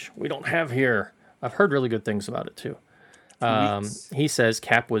weekend, which we don't have here. I've heard really good things about it, too. He says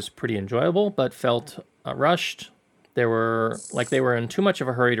Cap was pretty enjoyable, but felt rushed. They were in too much of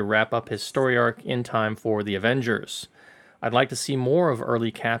a hurry to wrap up his story arc in time for the Avengers. I'd like to see more of early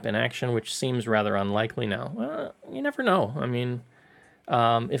Cap in action, which seems rather unlikely now. Well, you never know. I mean,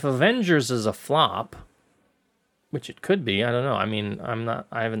 if Avengers is a flop, which it could be, I don't know. I mean,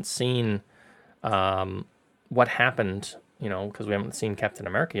 I haven't seen what happened, because we haven't seen Captain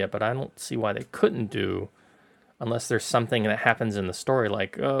America yet, but I don't see why they couldn't do, unless there's something that happens in the story,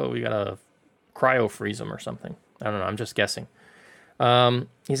 like, oh, we gotta cryo freeze him or something. I don't know. I'm just guessing.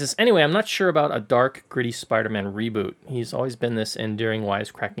 He says, anyway, I'm not sure about a dark, gritty Spider-Man reboot. He's always been this endearing,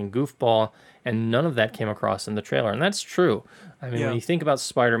 wisecracking goofball, and none of that came across in the trailer. And that's true. I mean, when you think about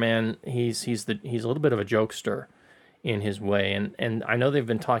Spider-Man, he's a little bit of a jokester in his way. And I know they've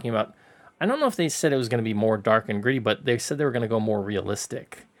been talking about, I don't know if they said it was going to be more dark and gritty, but they said they were going to go more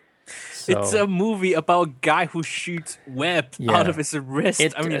realistic. So, it's a movie about a guy who shoots web out of his wrist.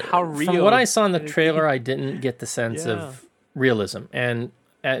 I mean, how real? From what I saw in the trailer, I didn't get the sense of realism. And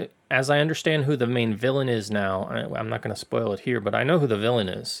as I understand who the main villain is now, I'm not going to spoil it here, but I know who the villain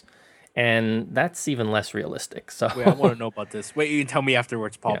is. And that's even less realistic. So wait, I want to know about this. Wait, you can tell me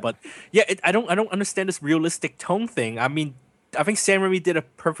afterwards, Paul. Yeah. But I don't understand this realistic tone thing. I mean, I think Sam Raimi did a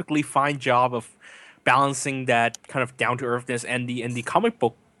perfectly fine job of balancing that kind of down to earthness and the comic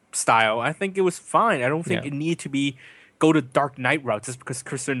book style. I think it was fine. I don't think it needed to go the Dark Knight route just because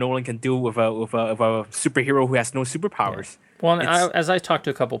Christopher Nolan can do with a superhero who has no superpowers. Yeah. Well, as I talked to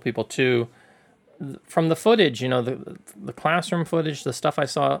a couple people too, from the footage, the classroom footage, the stuff I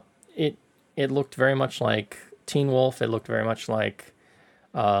saw, it looked very much like Teen Wolf. It looked very much like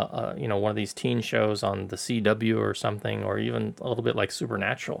one of these teen shows on the CW or something, or even a little bit like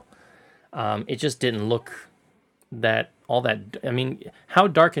Supernatural. It just didn't look all that. I mean, how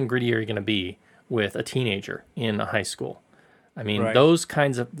dark and gritty are you going to be with a teenager in a high school? I mean, those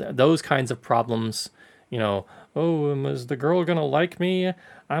kinds of problems. Is the girl going to like me?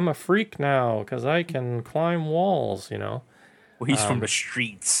 I'm a freak now because I can climb walls. Well, he's from the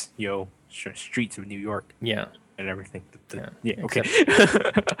streets, streets of New York. Yeah. And everything. Okay.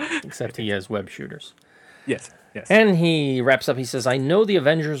 Except he has web shooters. Yes. And he wraps up. He says, I know the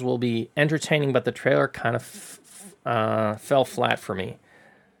Avengers will be entertaining, but the trailer kind of fell flat for me.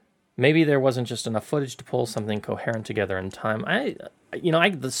 Maybe there wasn't just enough footage to pull something coherent together in time.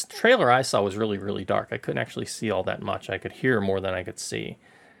 This trailer I saw was really, really dark. I couldn't actually see all that much. I could hear more than I could see.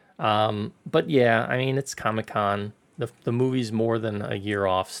 But yeah, I mean, it's Comic-Con. The movie's more than a year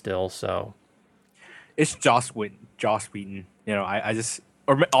off still, so. It's Joss Whedon. I just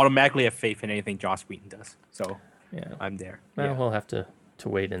automatically have faith in anything Joss Whedon does. So yeah, I'm there. Well, we'll have to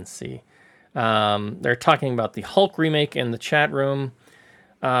wait and see. They're talking about the Hulk remake in the chat room.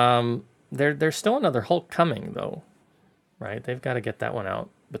 There's still another Hulk coming, though, right? They've got to get that one out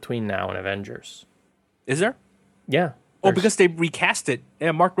between now and Avengers. Is there? Yeah. Oh, because they recast it.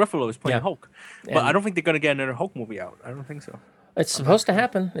 Yeah, Mark Ruffalo is playing Hulk. But And I don't think they're going to get another Hulk movie out. I don't think so. It's supposed to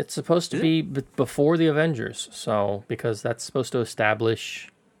happen. It's supposed to be before the Avengers. So, because that's supposed to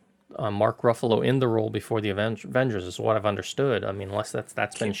establish Mark Ruffalo in the role before the Avengers is what I've understood. I mean, unless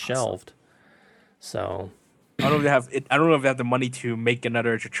that's been shelved. So, I don't know if they have the money to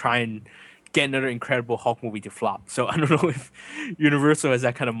try and get another Incredible Hulk movie to flop. So I don't know if Universal has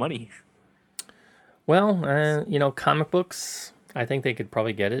that kind of money. Well, comic books, I think they could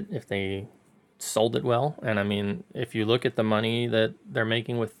probably get it if they sold it well. And I mean, if you look at the money that they're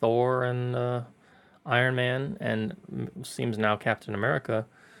making with Thor and Iron Man, and seems now Captain America,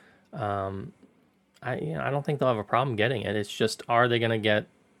 I don't think they'll have a problem getting it. It's just, are they going to get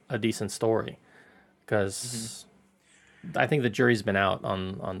a decent story? Because I think the jury's been out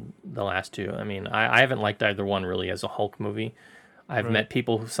on the last two. I mean, I haven't liked either one really as a Hulk movie. I've met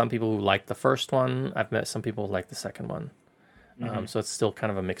some people who liked the first one. I've met some people who liked the second one. So it's still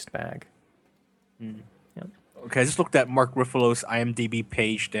kind of a mixed bag. Yeah. Okay, I just looked at Mark Ruffalo's IMDb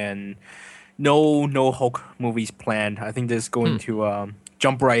page, and no Hulk movies planned. I think they're just going to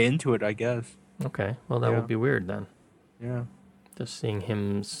jump right into it, I guess. Okay, well that would be weird then. Yeah. Just seeing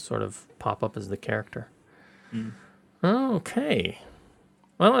him sort of pop up as the character. Okay.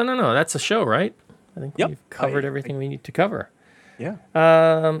 Well, I don't know. That's a show, right? I think Yep. we've covered everything we need to cover. Yeah.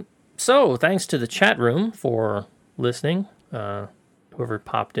 So, thanks to the chat room for listening, whoever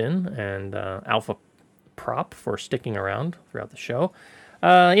popped in, and Alpha Prop for sticking around throughout the show.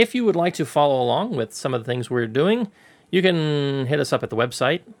 If you would like to follow along with some of the things we're doing, you can hit us up at the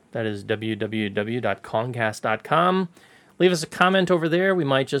website. That is www.concast.com. Leave us a comment over there. We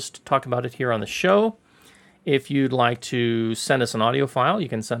might just talk about it here on the show. If you'd like to send us an audio file, you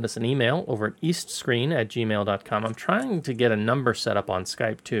can send us an email over at eastscreen@gmail.com. I'm trying to get a number set up on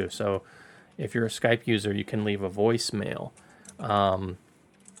Skype, too. So if you're a Skype user, you can leave a voicemail.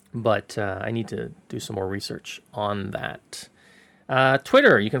 But I need to do some more research on that.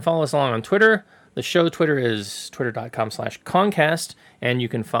 Twitter, you can follow us along on Twitter. The show Twitter is twitter.com/Concast, and you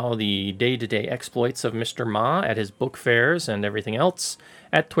can follow the day-to-day exploits of Mr. Ma at his book fairs and everything else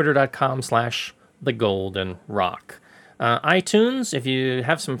at twitter.com/thegoldenrock. iTunes, if you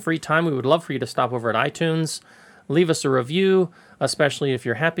have some free time, we would love for you to stop over at iTunes. Leave us a review, especially if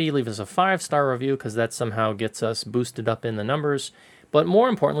you're happy. Leave us a 5-star review, because that somehow gets us boosted up in the numbers. But more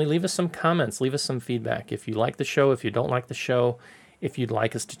importantly, leave us some comments. Leave us some feedback. If you like the show, if you don't like the show, if you'd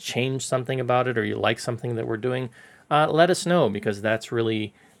like us to change something about it, or you like something that we're doing, let us know, because that's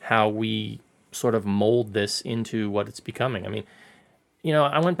really how we sort of mold this into what it's becoming. I mean, you know,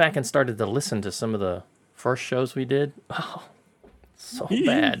 I went back and started to listen to some of the first shows we did. Oh, so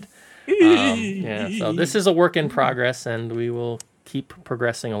bad. Yeah, so this is a work in progress, and we will keep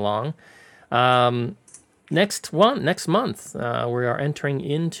progressing along. Next month, we are entering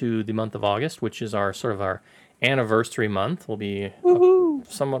into the month of August, which is our sort of our anniversary month. We'll be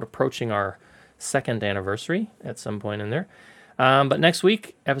somewhat approaching our second anniversary at some point in there. But next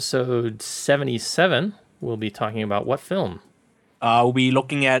week, episode 77, we'll be talking about what film? We'll be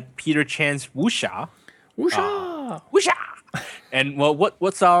looking at Peter Chan's Wuxia. Wuxia! Wuxia! And well,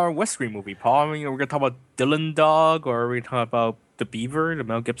 what's our West Screen movie, Paul? I mean, we're gonna talk about Dylan Dog, or are we talking about The Beaver, the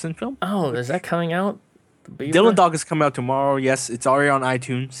Mel Gibson film? Oh, is that coming out? The Beaver? Dylan Dog is coming out tomorrow. Yes, it's already on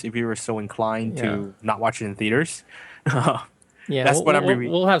iTunes. If you were so inclined to not watch it in theaters, Yeah, that's what I'm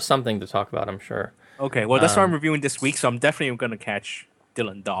we'll have something to talk about, I'm sure. Okay, well, that's what I'm reviewing this week, so I'm definitely going to catch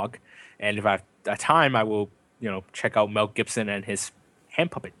Dylan Dog. And if I have time, I will, check out Mel Gibson and his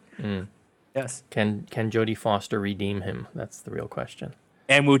hand puppet. Yes. Can Jodie Foster redeem him? That's the real question.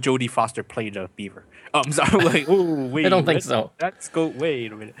 And will Jodie Foster play the beaver? Oh, I'm sorry. Wait. I don't think so. Let's go.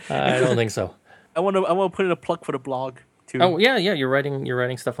 Wait a minute. I don't think so. I want to put in a plug for the blog too. Oh yeah. You're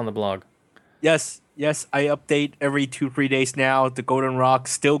writing stuff on the blog. Yes. I update every 2-3 days now. The Golden Rock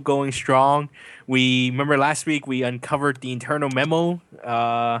still going strong. We remember last week we uncovered the internal memo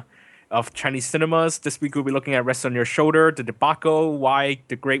of Chinese cinemas. This week we'll be looking at Rest on Your Shoulder, the debacle, why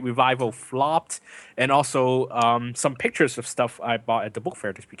the Great Revival flopped, and also some pictures of stuff I bought at the book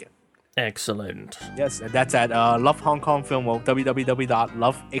fair this weekend. Excellent. Yes, and that's at Love Hong Kong Film, well,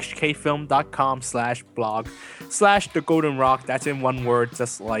 www.lovehkfilm.com/blog/The Golden Rock. That's in one word,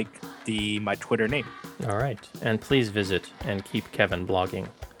 just like my Twitter name. All right, and please visit and keep Kevin blogging.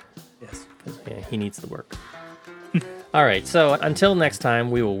 Yes, because he needs the work. All right, so until next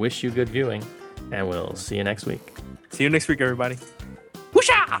time, we will wish you good viewing, and we'll see you next week. See you next week, everybody.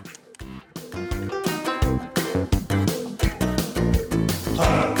 Whoosha!